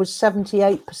 it was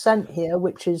 78% here,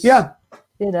 which is, so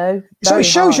it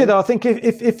shows you that I think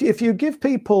if you give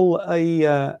people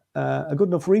a good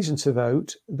enough reason to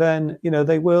vote, then,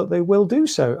 they will do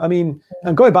so. I mean,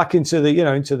 and going back into the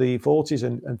 40s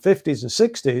and 50s and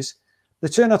 60s, the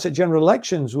turnout at general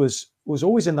elections was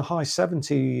always in the high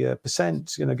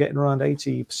 70%, getting around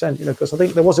 80%, because I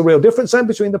think there was a real difference then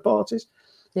between the parties.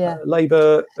 Yeah.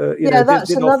 Labour,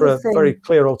 didn't offer a very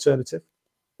clear alternative.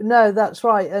 No, that's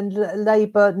right. And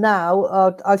Labour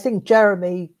now, I think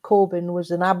Jeremy Corbyn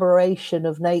was an aberration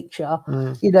of nature.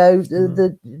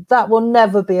 That will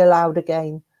never be allowed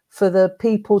again, for the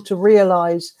people to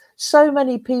realise. So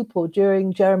many people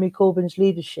during Jeremy Corbyn's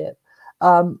leadership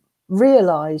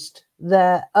realised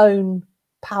their own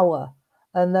power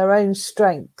and their own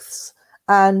strengths,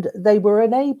 and they were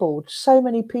enabled. So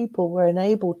many people were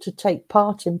enabled to take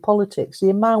part in politics. The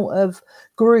amount of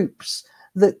groups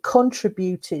that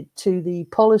contributed to the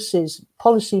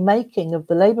policy making of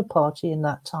the Labour Party in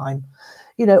that time,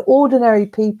 ordinary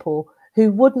people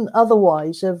who wouldn't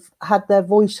otherwise have had their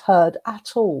voice heard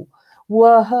at all,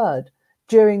 were heard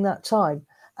during that time.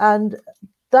 And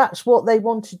that's what they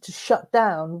wanted to shut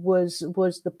down, was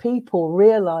the people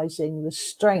realizing the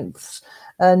strengths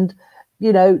and,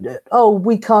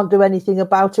 we can't do anything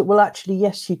about it. Well, actually,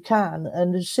 yes, you can.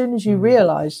 And as soon as you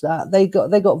realize that, they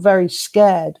got very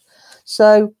scared.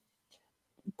 So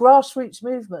grassroots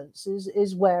movements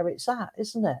is where it's at,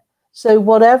 isn't it? So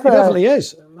whatever. It definitely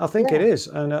is. I think it is.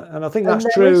 And I think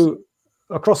that's true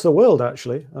across the world,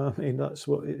 actually. I mean, that's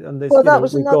what. And that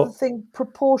was another thing,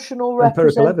 proportional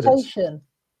representation.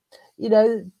 I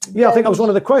think that was one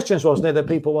of the questions, wasn't it, that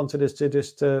people wanted us to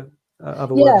just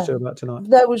have a word about tonight.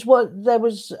 There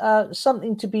was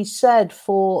something to be said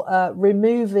for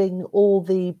removing all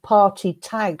the party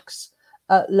tags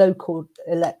at local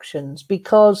elections,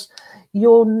 because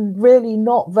you're really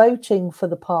not voting for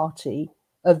the party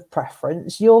of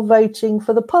preference, you're voting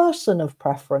for the person of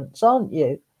preference, aren't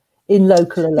you, in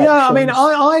local elections? Yeah, I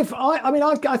mean,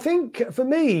 I think for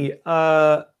me,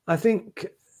 I think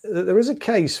there is a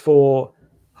case for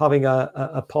having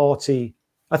a party.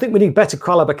 I think we need better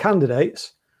caliber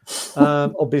candidates.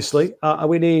 Obviously,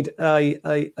 we need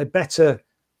a better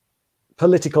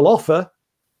political offer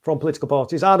from political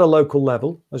parties at a local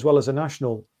level as well as a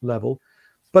national level.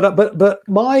 But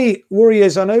my worry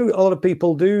is, I know a lot of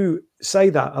people do say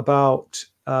that about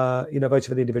voting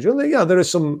for the individual. Yeah, there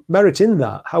is some merit in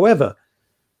that. However,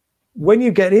 when you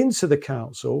get into the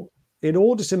council, in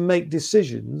order to make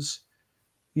decisions,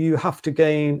 you have to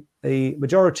gain a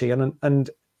majority, and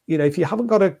if you haven't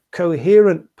got a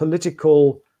coherent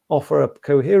political offer, a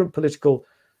coherent political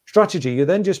strategy, you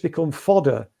then just become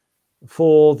fodder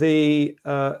for the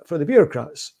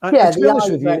bureaucrats. And to be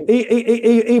honest with you,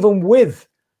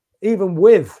 even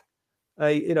with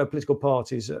political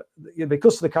parties,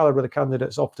 because the caliber of the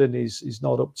candidates often is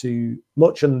not up to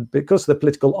much, and because the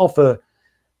political offer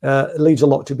leaves a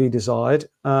lot to be desired,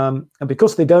 and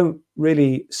because they don't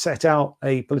really set out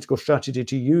a political strategy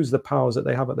to use the powers that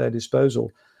they have at their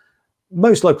disposal,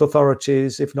 most local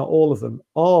authorities, if not all of them,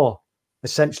 are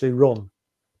essentially run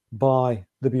by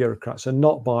the bureaucrats and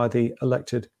not by the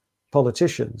elected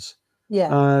politicians. Yeah,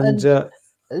 and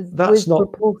that's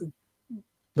not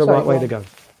the right way to go.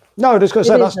 No, I was going to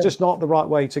say that's just not the right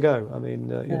way to go. I mean,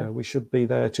 we should be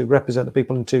there to represent the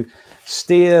people and to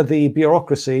steer the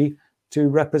bureaucracy to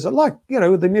represent, like,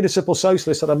 the municipal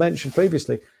socialists that I mentioned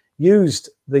previously used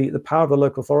the power of the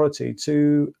local authority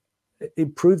to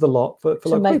improve the lot for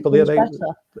local people.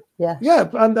 Yeah,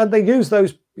 and they use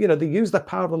those, they use the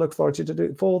power of the local authority to do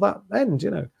it for that end,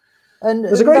 And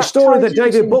there's a great story that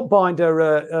David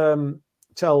Buckbinder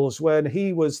tells when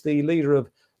he was the leader of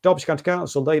Derbyshire County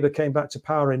Council, Labour came back to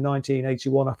power in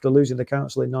 1981 after losing the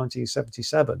council in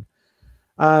 1977.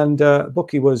 And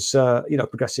Buckie was,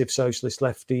 progressive socialist,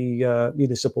 lefty,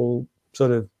 municipal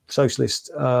sort of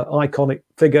socialist, iconic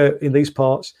figure in these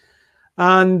parts.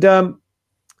 And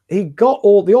he got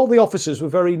all the officers were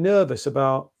very nervous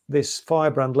about this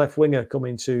firebrand left-winger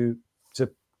coming to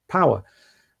power.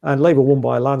 And Labour won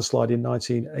by a landslide in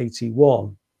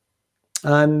 1981.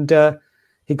 And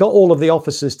he got all of the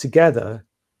officers together,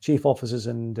 chief officers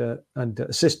and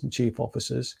assistant chief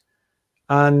officers,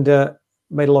 and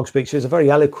made a long speech. He was a very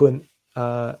eloquent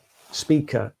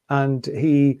speaker, and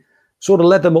he sort of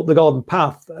led them up the garden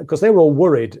path because they were all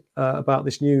worried about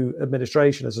this new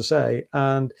administration, as I say.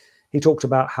 And he talked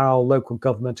about how local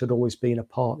government had always been a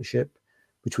partnership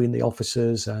between the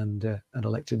officers and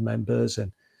elected members,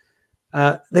 and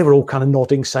they were all kind of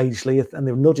nodding sagely, and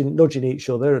they were nudging each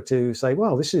other to say,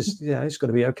 "Well, this is it's going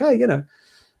to be okay,"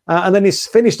 And then he's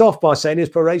finished off by saying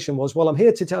his oration was, "Well, I'm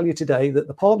here to tell you today that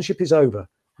the partnership is over.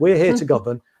 We're here to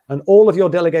govern, and all of your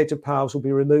delegated powers will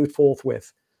be removed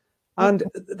forthwith." And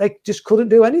they just couldn't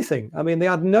do anything. I mean, they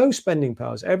had no spending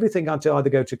powers. Everything had to either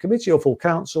go to committee or full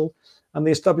council, and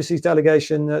they established these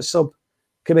delegation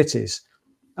subcommittees.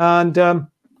 And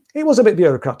it was a bit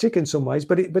bureaucratic in some ways,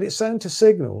 but it sent a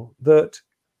signal that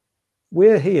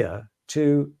we're here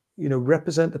to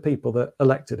represent the people that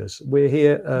elected us. We're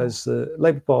here as the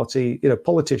Labour Party,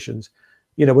 politicians.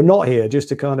 We're not here just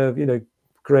to kind of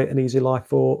create an easy life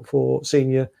for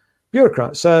senior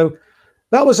bureaucrats. So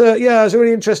that was a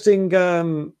really interesting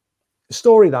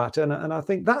story, that, and I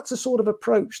think that's a sort of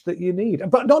approach that you need,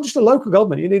 but not just a local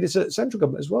government. You need it at central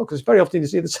government as well, because very often you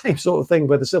see the same sort of thing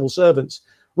where the civil servants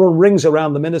run rings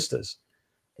around the ministers,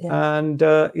 and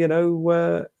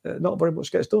not very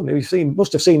much gets done. You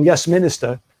must have seen Yes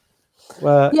Minister.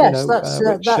 Yes,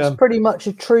 that's pretty much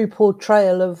a true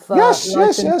portrayal of yes,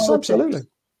 absolutely.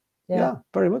 Yeah,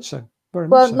 very much so. Very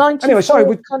much so.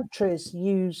 94 countries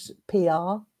use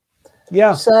PR.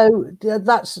 Yeah. So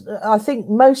that's, I think,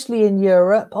 mostly in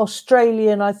Europe.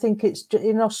 Australian, I think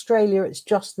in Australia, it's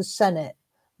just the Senate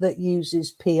that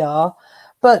uses PR.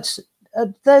 But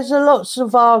there's lots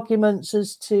of arguments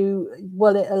as to,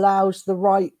 well, it allows the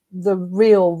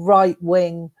real right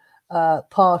wing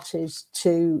parties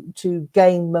to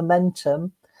gain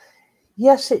momentum.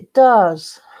 Yes, it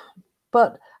does.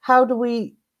 But how do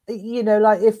we,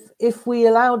 if we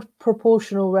allowed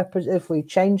proportional if we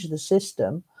change the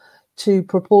system to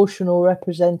proportional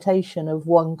representation of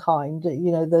one kind,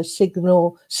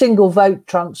 the single vote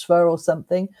transfer or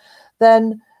something,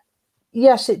 then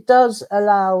yes, it does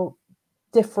allow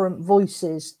different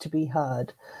voices to be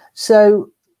heard.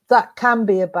 So that can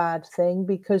be a bad thing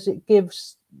because it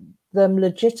gives them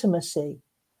legitimacy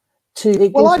I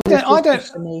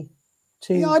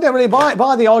don't really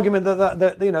buy the argument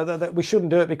that we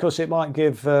shouldn't do it because it might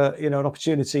give an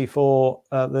opportunity for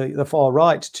the far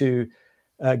right to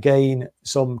gain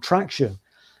some traction.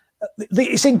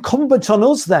 It's incumbent on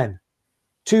us then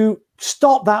to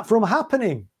stop that from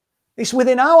happening. It's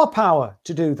within our power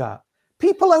to do that.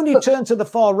 People only turn to the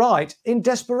far right in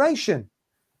desperation.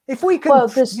 If we can,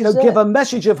 give a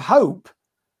message of hope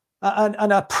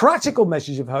and a practical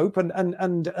message of hope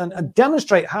and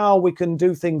demonstrate how we can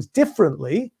do things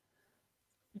differently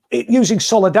using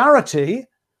solidarity,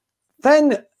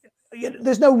 then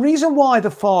there's no reason why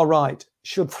the far right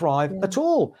should thrive at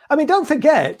all. I mean, don't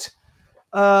forget,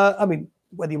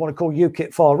 whether you want to call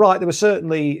UKIP far right, they were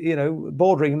certainly,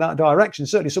 bordering in that direction.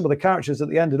 Certainly some of the characters that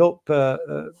they ended up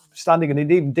standing and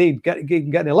indeed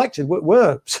getting elected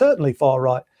were certainly far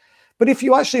right. But if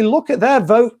you actually look at their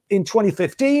vote in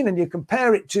 2015 and you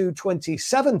compare it to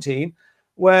 2017,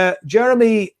 where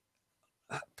Jeremy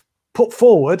put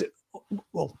forward,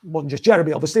 well, it wasn't just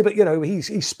Jeremy, obviously, but, he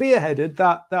spearheaded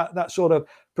that sort of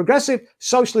progressive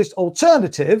socialist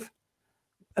alternative.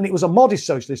 And it was a modest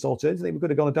socialist alternative. I think we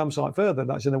could have gone a damn sight further.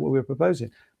 That's what we were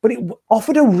proposing. But it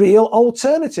offered a real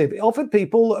alternative. It offered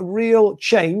people a real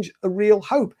change, a real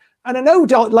hope. And I know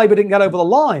Labour didn't get over the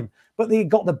line, but they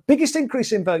got the biggest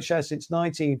increase in vote share since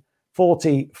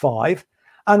 1945.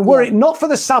 And were it not for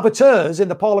the saboteurs in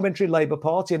the Parliamentary Labour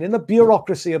Party and in the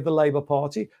bureaucracy of the Labour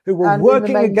Party who were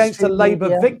working against the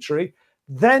Labour victory,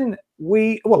 then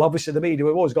obviously the media,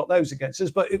 we've always got those against us,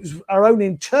 but it was our own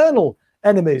internal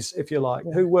enemies, if you like,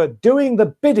 who were doing the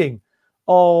bidding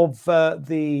of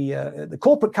the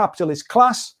corporate capitalist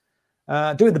class,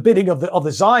 doing the bidding of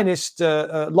the Zionist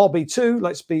lobby too.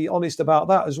 Let's be honest about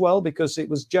that as well, because it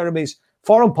was Jeremy's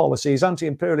foreign policy, his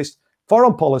anti-imperialist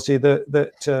foreign policy that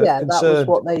concerned that was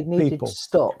what they needed people. To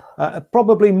stop.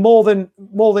 Probably more than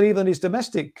even his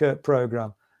domestic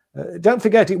program. Don't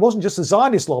forget, it wasn't just the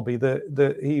Zionist lobby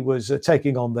that he was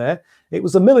taking on there. It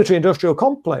was the military-industrial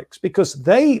complex, because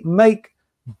they make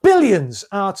billions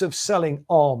out of selling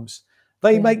arms.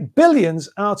 They make billions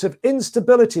out of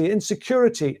instability,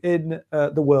 insecurity in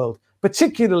the world,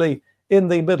 particularly in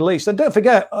the Middle East. And don't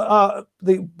forget,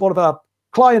 one of our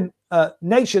client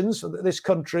nations that this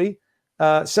country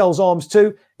sells arms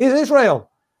to is Israel.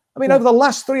 I mean, over the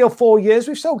last 3 or 4 years,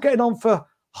 we've still getting on for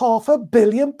 £500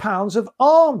 million of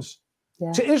arms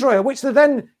to Israel, which they're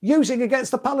then using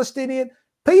against the Palestinian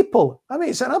people. I mean,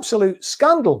 it's an absolute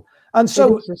scandal. And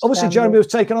so obviously Jeremy was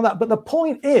taken on that. But the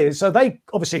point is, so they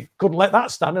obviously couldn't let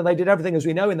that stand, and they did everything, as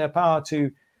we know, in their power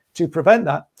to prevent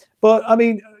that. But I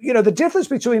mean, the difference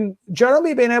between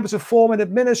Jeremy being able to form an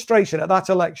administration at that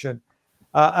election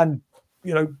and,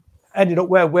 ended up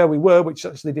where we were, which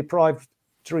actually deprived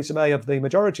Theresa May of the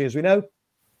majority, as we know,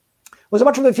 was a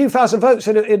matter of a few thousand votes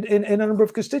in a number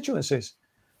of constituencies.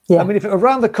 I mean, if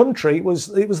around the country, it was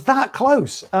that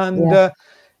close. And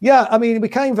I mean, it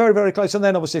became very, very close. And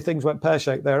then obviously things went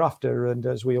pear-shaped thereafter. And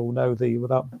as we all know,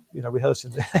 without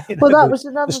rehearsing that was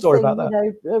another story thing, about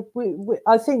that.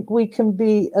 I think we can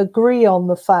agree on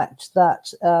the fact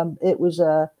that it was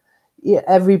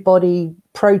everybody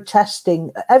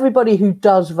protesting, everybody who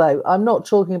does vote. I'm not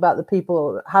talking about the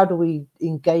people. How do we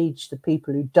engage the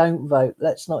people who don't vote?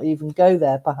 Let's not even go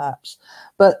there, perhaps.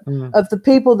 But of the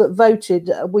people that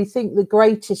voted, we think the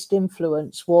greatest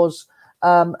influence was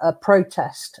a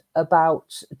protest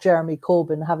about Jeremy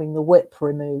Corbyn having the whip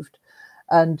removed,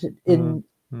 and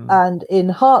in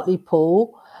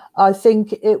Hartlepool, I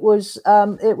think it was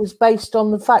based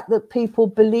on the fact that people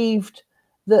believed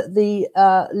that the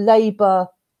Labour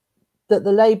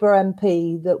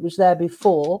MP that was there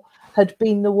before had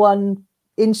been the one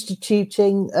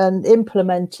instituting and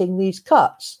implementing these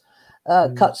cuts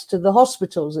to the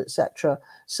hospitals, etc.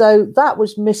 So that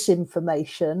was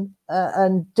misinformation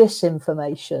and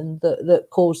disinformation that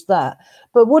caused that.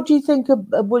 But what do you think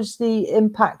was the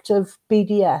impact of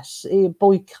BDS,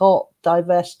 boycott,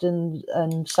 divest,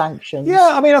 and sanctions?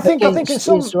 Yeah, I mean, I think in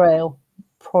some Israel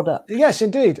product. Yes,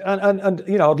 indeed, and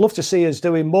I'd love to see us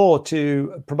doing more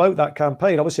to promote that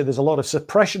campaign. Obviously, there's a lot of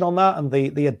suppression on that, and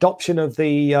the adoption of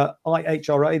the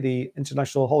IHRA, the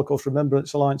International Holocaust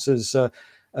Remembrance Alliance's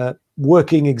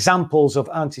working examples of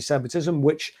anti-Semitism,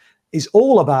 which is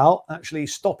all about actually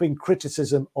stopping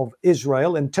criticism of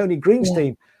Israel. And Tony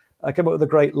Greenstein came up with a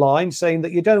great line saying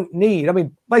that you don't need. I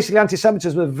mean, basically,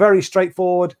 anti-Semitism is a very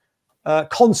straightforward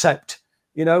concept.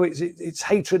 It's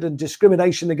hatred and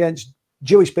discrimination against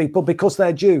Jewish people because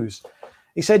they're Jews.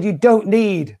 He said you don't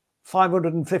need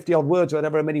 550 odd words, or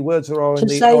whatever many words there are in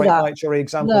the IHRA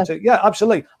example. No. Yeah,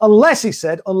 absolutely.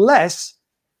 Unless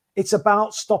it's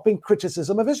about stopping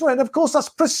criticism of Israel. And of course, that's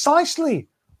precisely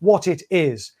what it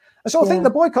is. And so I think the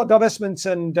boycott, divestment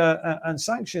and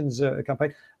sanctions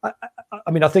campaign,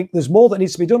 I mean, I think there's more that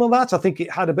needs to be done on that. I think it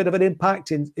had a bit of an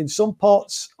impact in some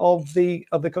parts of the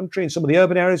country, in some of the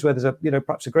urban areas where there's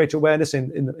perhaps a greater awareness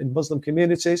in Muslim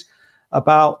communities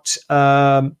about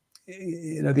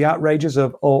the outrages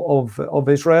of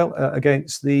Israel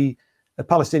against the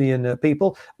Palestinian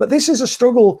people. But this is a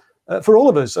struggle for all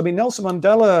of us. I mean, Nelson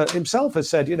Mandela himself has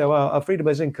said, our freedom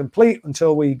is incomplete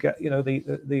until we get,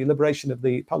 the liberation of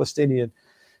the Palestinian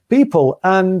people.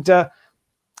 And,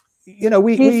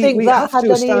 we have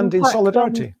to stand in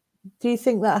solidarity. Do you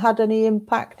think that had any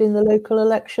impact in the local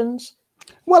elections?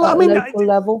 Well, I mean, local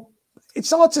level? It's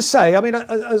hard to say. I mean,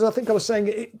 as I think I was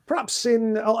saying, perhaps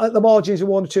at the margins in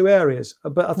one or two areas.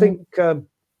 But I think the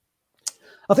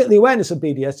awareness of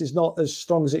BDS is not as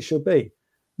strong as it should be.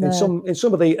 No. In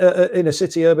some of the inner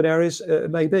city urban areas,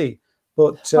 maybe.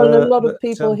 But a lot of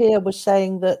people here were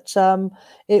saying that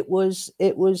it was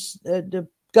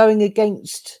going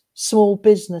against small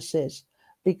businesses,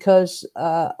 because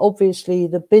obviously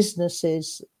the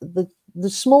businesses, the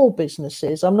small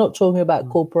businesses, I'm not talking about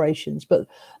corporations, but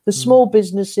the small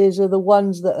businesses are the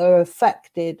ones that are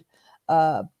affected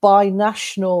by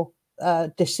national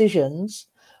decisions,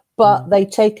 but they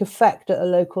take effect at a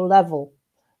local level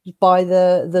by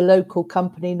the local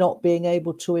company not being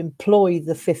able to employ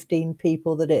the 15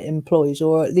 people that it employs,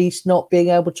 or at least not being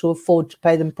able to afford to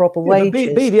pay them proper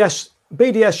wages.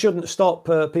 BDS shouldn't stop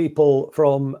people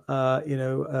from, being but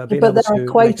able to. But they're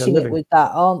equating it with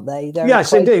that, aren't they?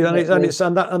 Yes, indeed,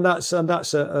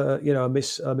 that's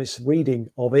a misreading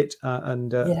of it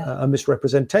and a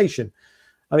misrepresentation.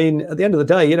 I mean, at the end of the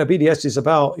day, BDS is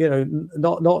about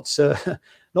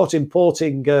not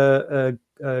importing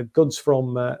goods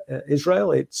from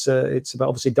Israel. It's about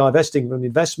obviously divesting from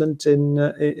investment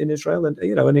in Israel, and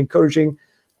and encouraging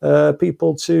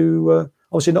people to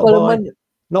obviously not buy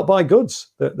not buy goods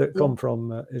that come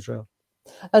from Israel.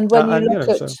 And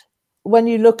when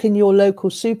you look in your local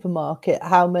supermarket,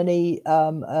 how many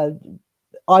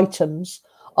items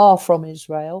are from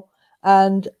Israel,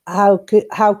 and how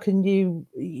can you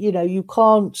you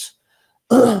can't.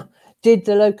 Did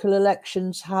the local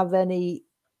elections have any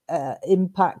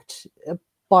impact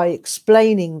by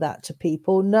explaining that to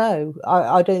people? No,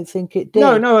 I don't think it did.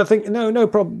 No, I think no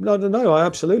problem. No,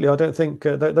 absolutely. I don't think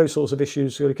those sorts of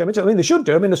issues really come into. I mean, they should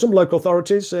do. I mean, there's some local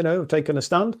authorities, have taken a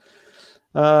stand,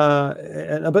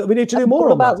 but we need to do more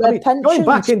on about that. Their pensions? Going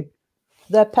back in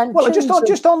their pensions. Well,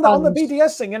 just on the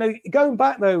BDS thing, going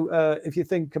back though, if you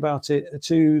think about it,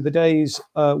 to the days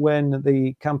when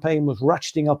the campaign was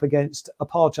ratcheting up against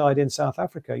apartheid in South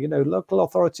Africa, local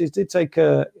authorities did take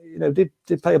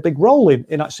did play a big role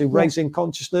in actually raising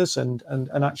consciousness and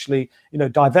actually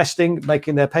divesting,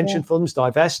 making their pension funds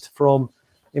divest from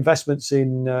investments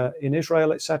in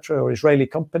Israel, etc., or Israeli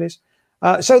companies.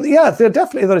 So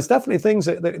there is definitely things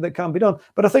that can be done,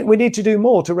 but I think we need to do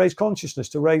more to raise consciousness,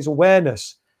 to raise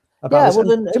awareness about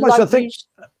this.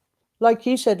 Like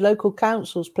you said, local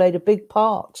councils played a big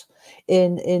part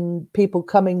in people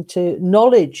coming to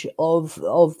knowledge of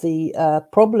the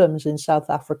problems in South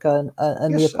Africa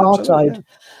and the apartheid,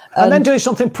 and then doing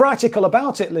something practical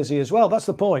about it, Lizzie, as well. That's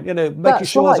the point. Making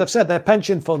sure, as I've said, their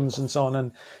pension funds and so on,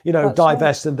 and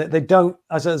divest, and they don't,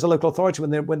 as a local authority,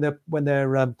 when they're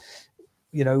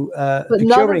but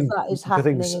none of that is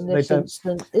happening in this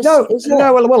instance.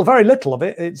 Well, very little of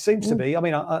it. It seems to be. I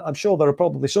mean, I'm sure there are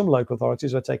probably some local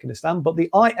authorities who are taking a stand, but the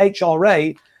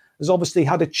IHRA has obviously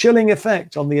had a chilling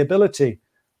effect on the ability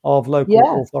of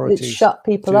local authorities. It's shut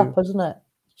people up, hasn't it?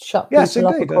 Shut people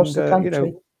up across the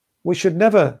country. We should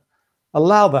never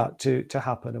allow that to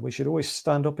happen, and we should always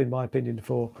stand up, in my opinion,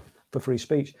 for free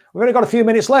speech. We've only got a few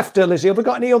minutes left, Lizzie. Have we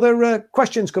got any other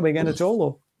questions coming in at all?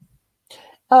 Or?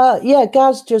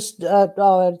 Gaz just,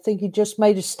 I think he just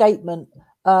made a statement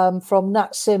from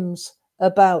Nat Sims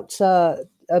about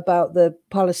the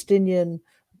Palestinian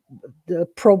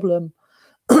problem.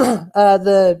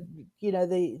 The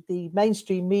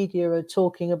mainstream media are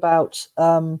talking about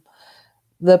the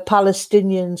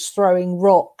Palestinians throwing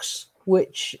rocks,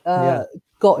 which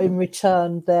got in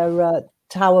return their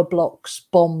tower blocks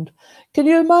bombed. Can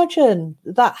you imagine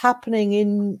that happening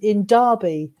in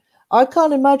Derby? I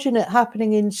can't imagine it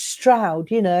happening in Stroud,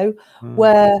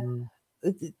 where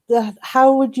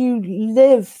how would you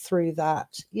live through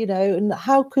that, and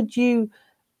how would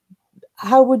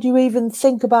you even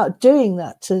think about doing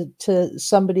that to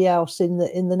somebody else in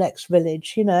the next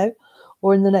village,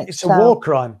 or in the next It's town? A war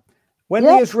crime. When the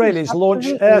Israelis launch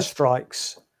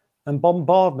airstrikes and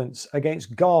bombardments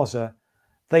against Gaza,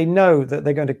 they know that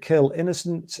they're going to kill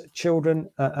innocent children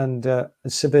and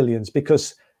civilians,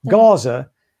 because Gaza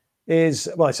it's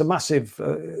a massive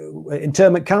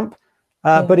internment camp,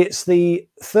 but it's the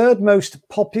third most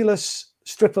populous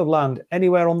strip of land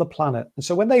anywhere on the planet. And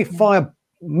so when they fire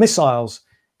missiles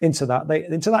into that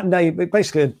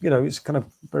basically, it's kind of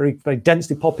very, very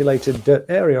densely populated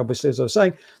area, obviously, as I was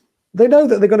saying, they know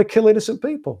that they're going to kill innocent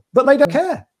people, but they don't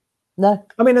care. No.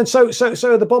 I mean, and so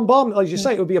the bombardment, as you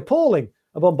say, it would be appalling,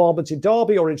 a bombardment in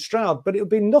Derby or in Stroud, but it would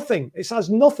be nothing. It has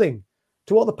nothing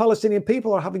to what the Palestinian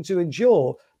people are having to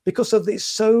endure because of it's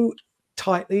so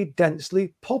tightly,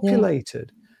 densely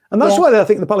populated. And that's why I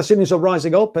think the Palestinians are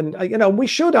rising up, and we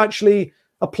should actually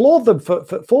applaud them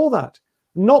for that,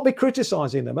 not be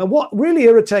criticizing them. And what really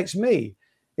irritates me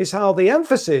is how the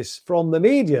emphasis from the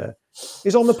media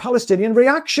is on the Palestinian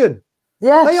reaction.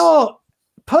 Yes. They are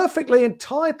perfectly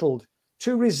entitled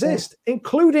to resist,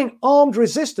 including armed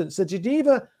resistance. The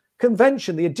Geneva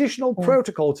Convention, the additional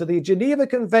protocol to the Geneva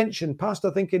Convention, passed, I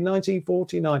think, in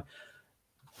 1949,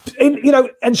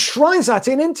 enshrines that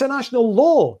in international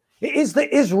law. It is the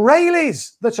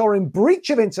Israelis that are in breach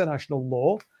of international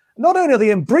law. Not only are they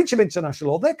in breach of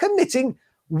international law, they're committing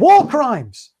war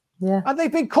crimes. Yeah. And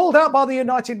they've been called out by the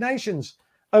United Nations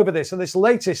over this, and this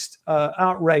latest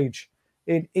outrage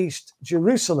in East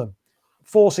Jerusalem,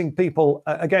 forcing people,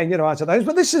 again, out of those.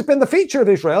 But this has been the feature of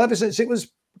Israel ever since it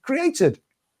was created.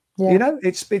 Yeah.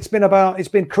 It's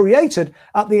been created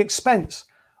at the expense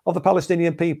of the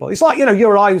Palestinian people. It's like, you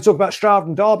or I who talk about Stroud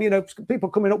and Derby, people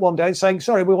coming up one day and saying,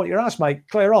 sorry, we want your house, mate,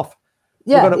 clear off.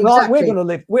 Yeah, we're going to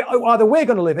live. Either we're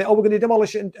going to live it or we're going to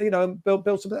demolish it and,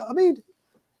 build something. I mean,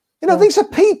 these are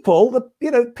people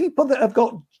people that have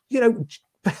got,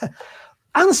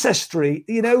 ancestry,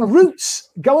 roots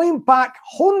going back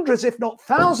hundreds, if not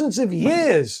thousands of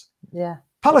years. Yeah.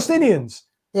 Palestinians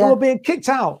who are being kicked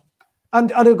out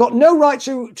and have got no right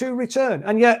to return.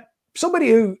 And yet somebody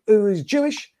who is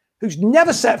Jewish, who's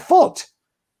never set foot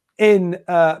in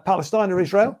Palestine or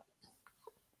Israel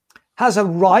has a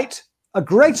right, a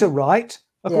greater right,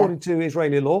 according to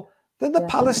Israeli law, than the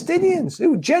Palestinians,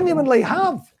 who genuinely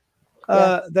have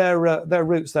their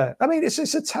roots there. I mean,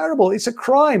 it's a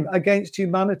crime against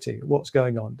humanity, what's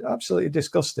going on. Absolutely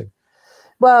disgusting.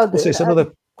 Well, What's this?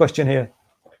 Another question here.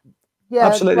 Yeah,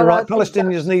 absolutely right.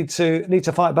 Palestinians need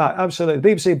to fight back. Absolutely.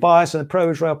 The BBC bias and the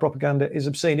pro-Israel propaganda is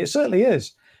obscene. It certainly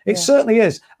is. It certainly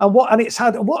is. And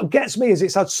what gets me is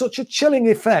it's had such a chilling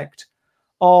effect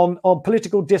on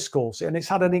political discourse, and it's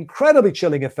had an incredibly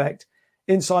chilling effect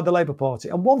inside the Labour Party.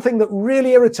 And one thing that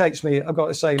really irritates me, I've got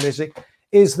to say, Lizzie,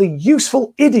 is the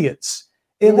useful idiots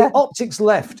in the optics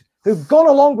left who've gone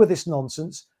along with this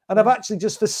nonsense and have actually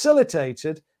just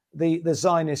facilitated the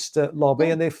Zionist lobby,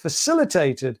 and they've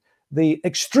facilitated the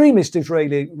extremist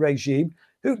Israeli regime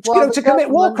to commit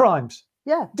war crimes.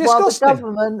 Yeah, disgusting. While the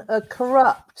government are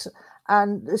corrupt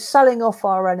and selling off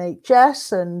our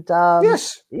NHS and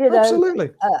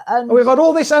absolutely. And we've had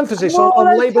all this emphasis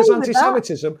on Labour's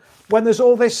anti-Semitism when there's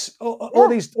all these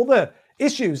other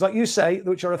issues, like you say,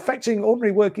 which are affecting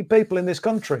ordinary working people in this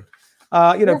country.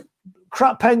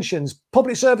 Crap pensions,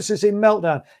 public services in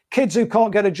meltdown, kids who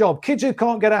can't get a job, kids who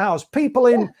can't get a house, people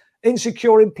in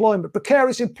insecure employment,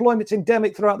 precarious employment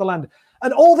endemic throughout the land.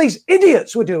 And all these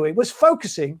idiots were doing was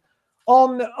focusing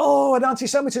on an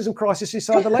anti-Semitism crisis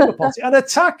inside the Labour Party and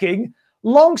attacking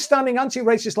long-standing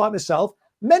anti-racists like myself,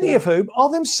 many of whom are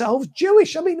themselves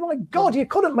Jewish. I mean, my God, you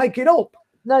couldn't make it up.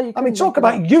 No, you couldn't. I mean, talk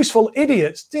about useful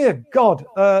idiots. Dear God,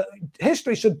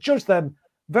 history should judge them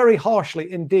very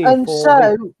harshly indeed for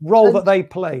the role that they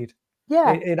played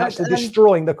in actually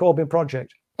destroying the Corbyn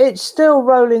project. It's still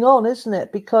rolling on, isn't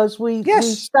it? Because we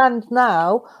stand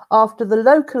now after the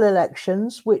local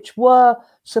elections, which were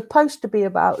supposed to be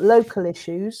about local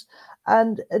issues,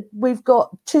 and we've got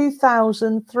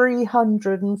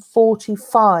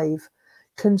 2,345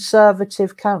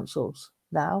 Conservative councils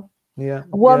now.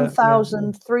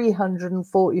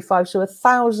 1,345, so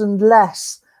 1,000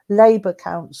 less Labour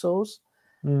councils.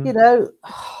 You know,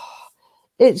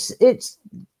 it's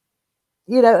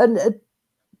and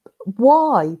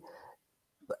why?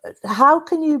 How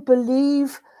can you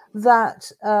believe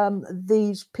that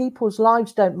these people's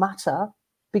lives don't matter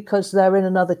because they're in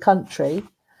another country,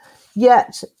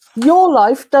 yet your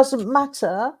life doesn't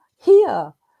matter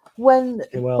here when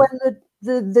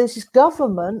this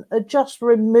government are just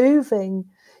removing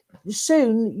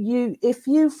soon if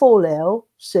you fall ill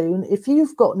soon, if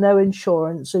you've got no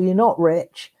insurance or you're not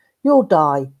rich, you'll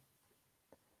die.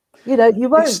 You know, you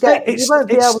won't be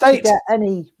able to get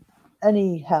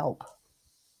any help.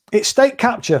 It's state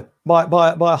capture by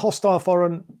a hostile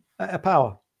foreign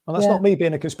power. And that's not me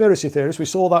being a conspiracy theorist. We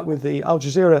saw that with the Al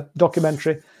Jazeera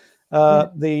documentary,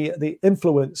 the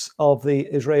influence of the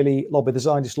Israeli lobby, the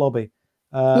Zionist lobby,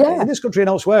 in this country and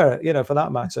elsewhere, for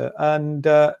that matter. And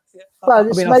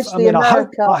it's mostly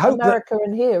America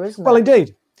in here, isn't it? Well,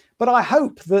 indeed. But I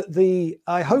hope that the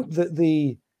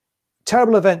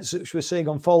terrible events which we're seeing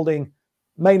unfolding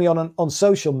mainly on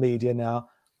social media now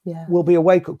will be a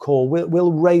wake-up call.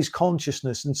 Will raise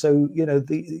consciousness, and so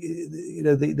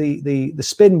the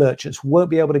spin merchants won't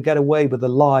be able to get away with the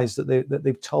lies that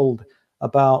they've told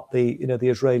about the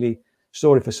Israeli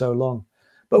story for so long.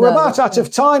 But we're about out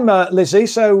of time, Lizzie.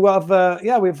 So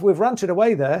we've ranted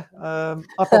away there. I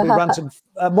probably ranted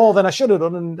more than I should have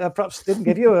done, and perhaps didn't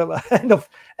give you enough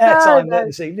airtime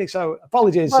this evening. So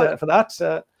apologies for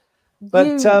that.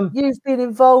 But you've been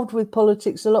involved with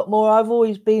politics a lot more. I've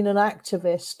always been an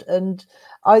activist, and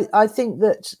I think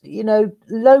that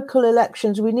local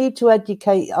elections, we need to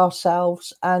educate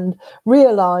ourselves and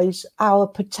realise our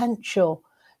potential.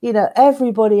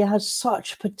 Everybody has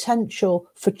such potential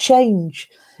for change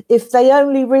if they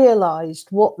only realised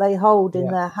what they hold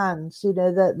in their hands.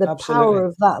 The power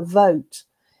of that vote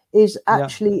is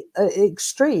actually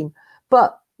extreme,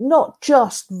 but not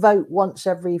just vote once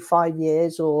every 5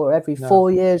 years or every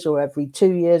 4 years or every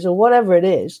 2 years or whatever it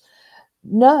is.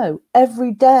 No,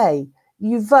 every day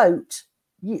you vote.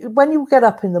 When you get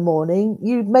up in the morning,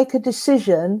 you make a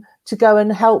decision to go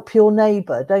and help your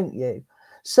neighbour, don't you?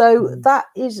 So that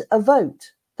is a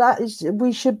vote.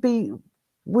 We should be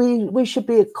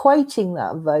equating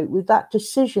that vote with that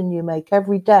decision you make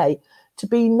every day to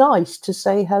be nice, to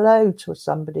say hello to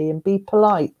somebody and be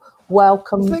polite,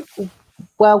 welcome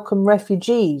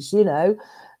refugees.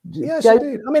 Yes,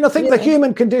 indeed. I mean, I think the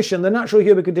human condition, the natural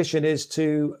human condition, is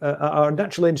to our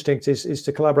natural instinct is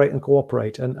to collaborate and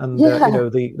cooperate, and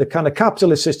the kind of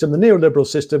capitalist system, the neoliberal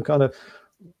system, kind of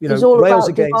rails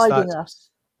against that. Us.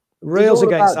 rails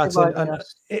against that,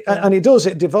 and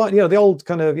it divide, the old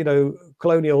kind of,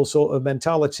 colonial sort of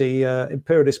mentality,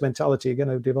 imperialist mentality,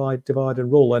 divide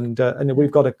and rule, and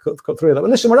we've got to cut through that. But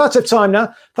listen, we're out of time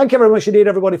now. Thank you very much indeed,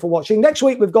 everybody, for watching. Next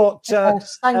week we've got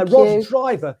Rod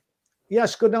Driver.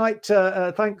 Yes, good night.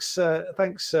 Thanks,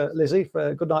 Lizzie.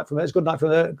 Good night from her. Good night from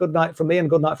her. Good night from me, and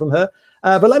good night from her.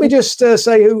 But let me just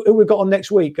say who we've got on next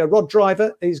week. Rod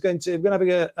Driver. We're going to have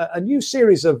a new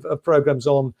series of programs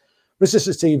on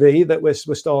Resistance TV that we're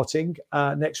starting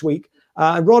next week.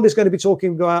 And Rod is going to be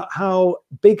talking about how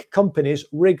big companies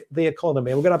rig the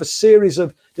economy. And we're going to have a series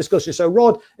of discussions. So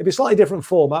Rod, it'll be a slightly different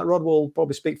format. Rod will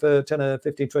probably speak for 10 or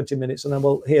 15, 20 minutes, and then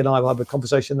he and I will have a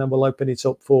conversation. Then we'll open it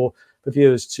up for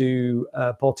viewers to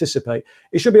participate.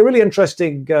 It should be a really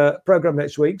interesting program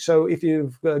next week. So if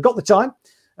you've got the time,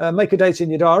 make a date in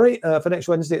your diary for next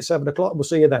Wednesday at 7 o'clock, and we'll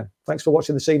see you then. Thanks for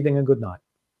watching this evening, and good night.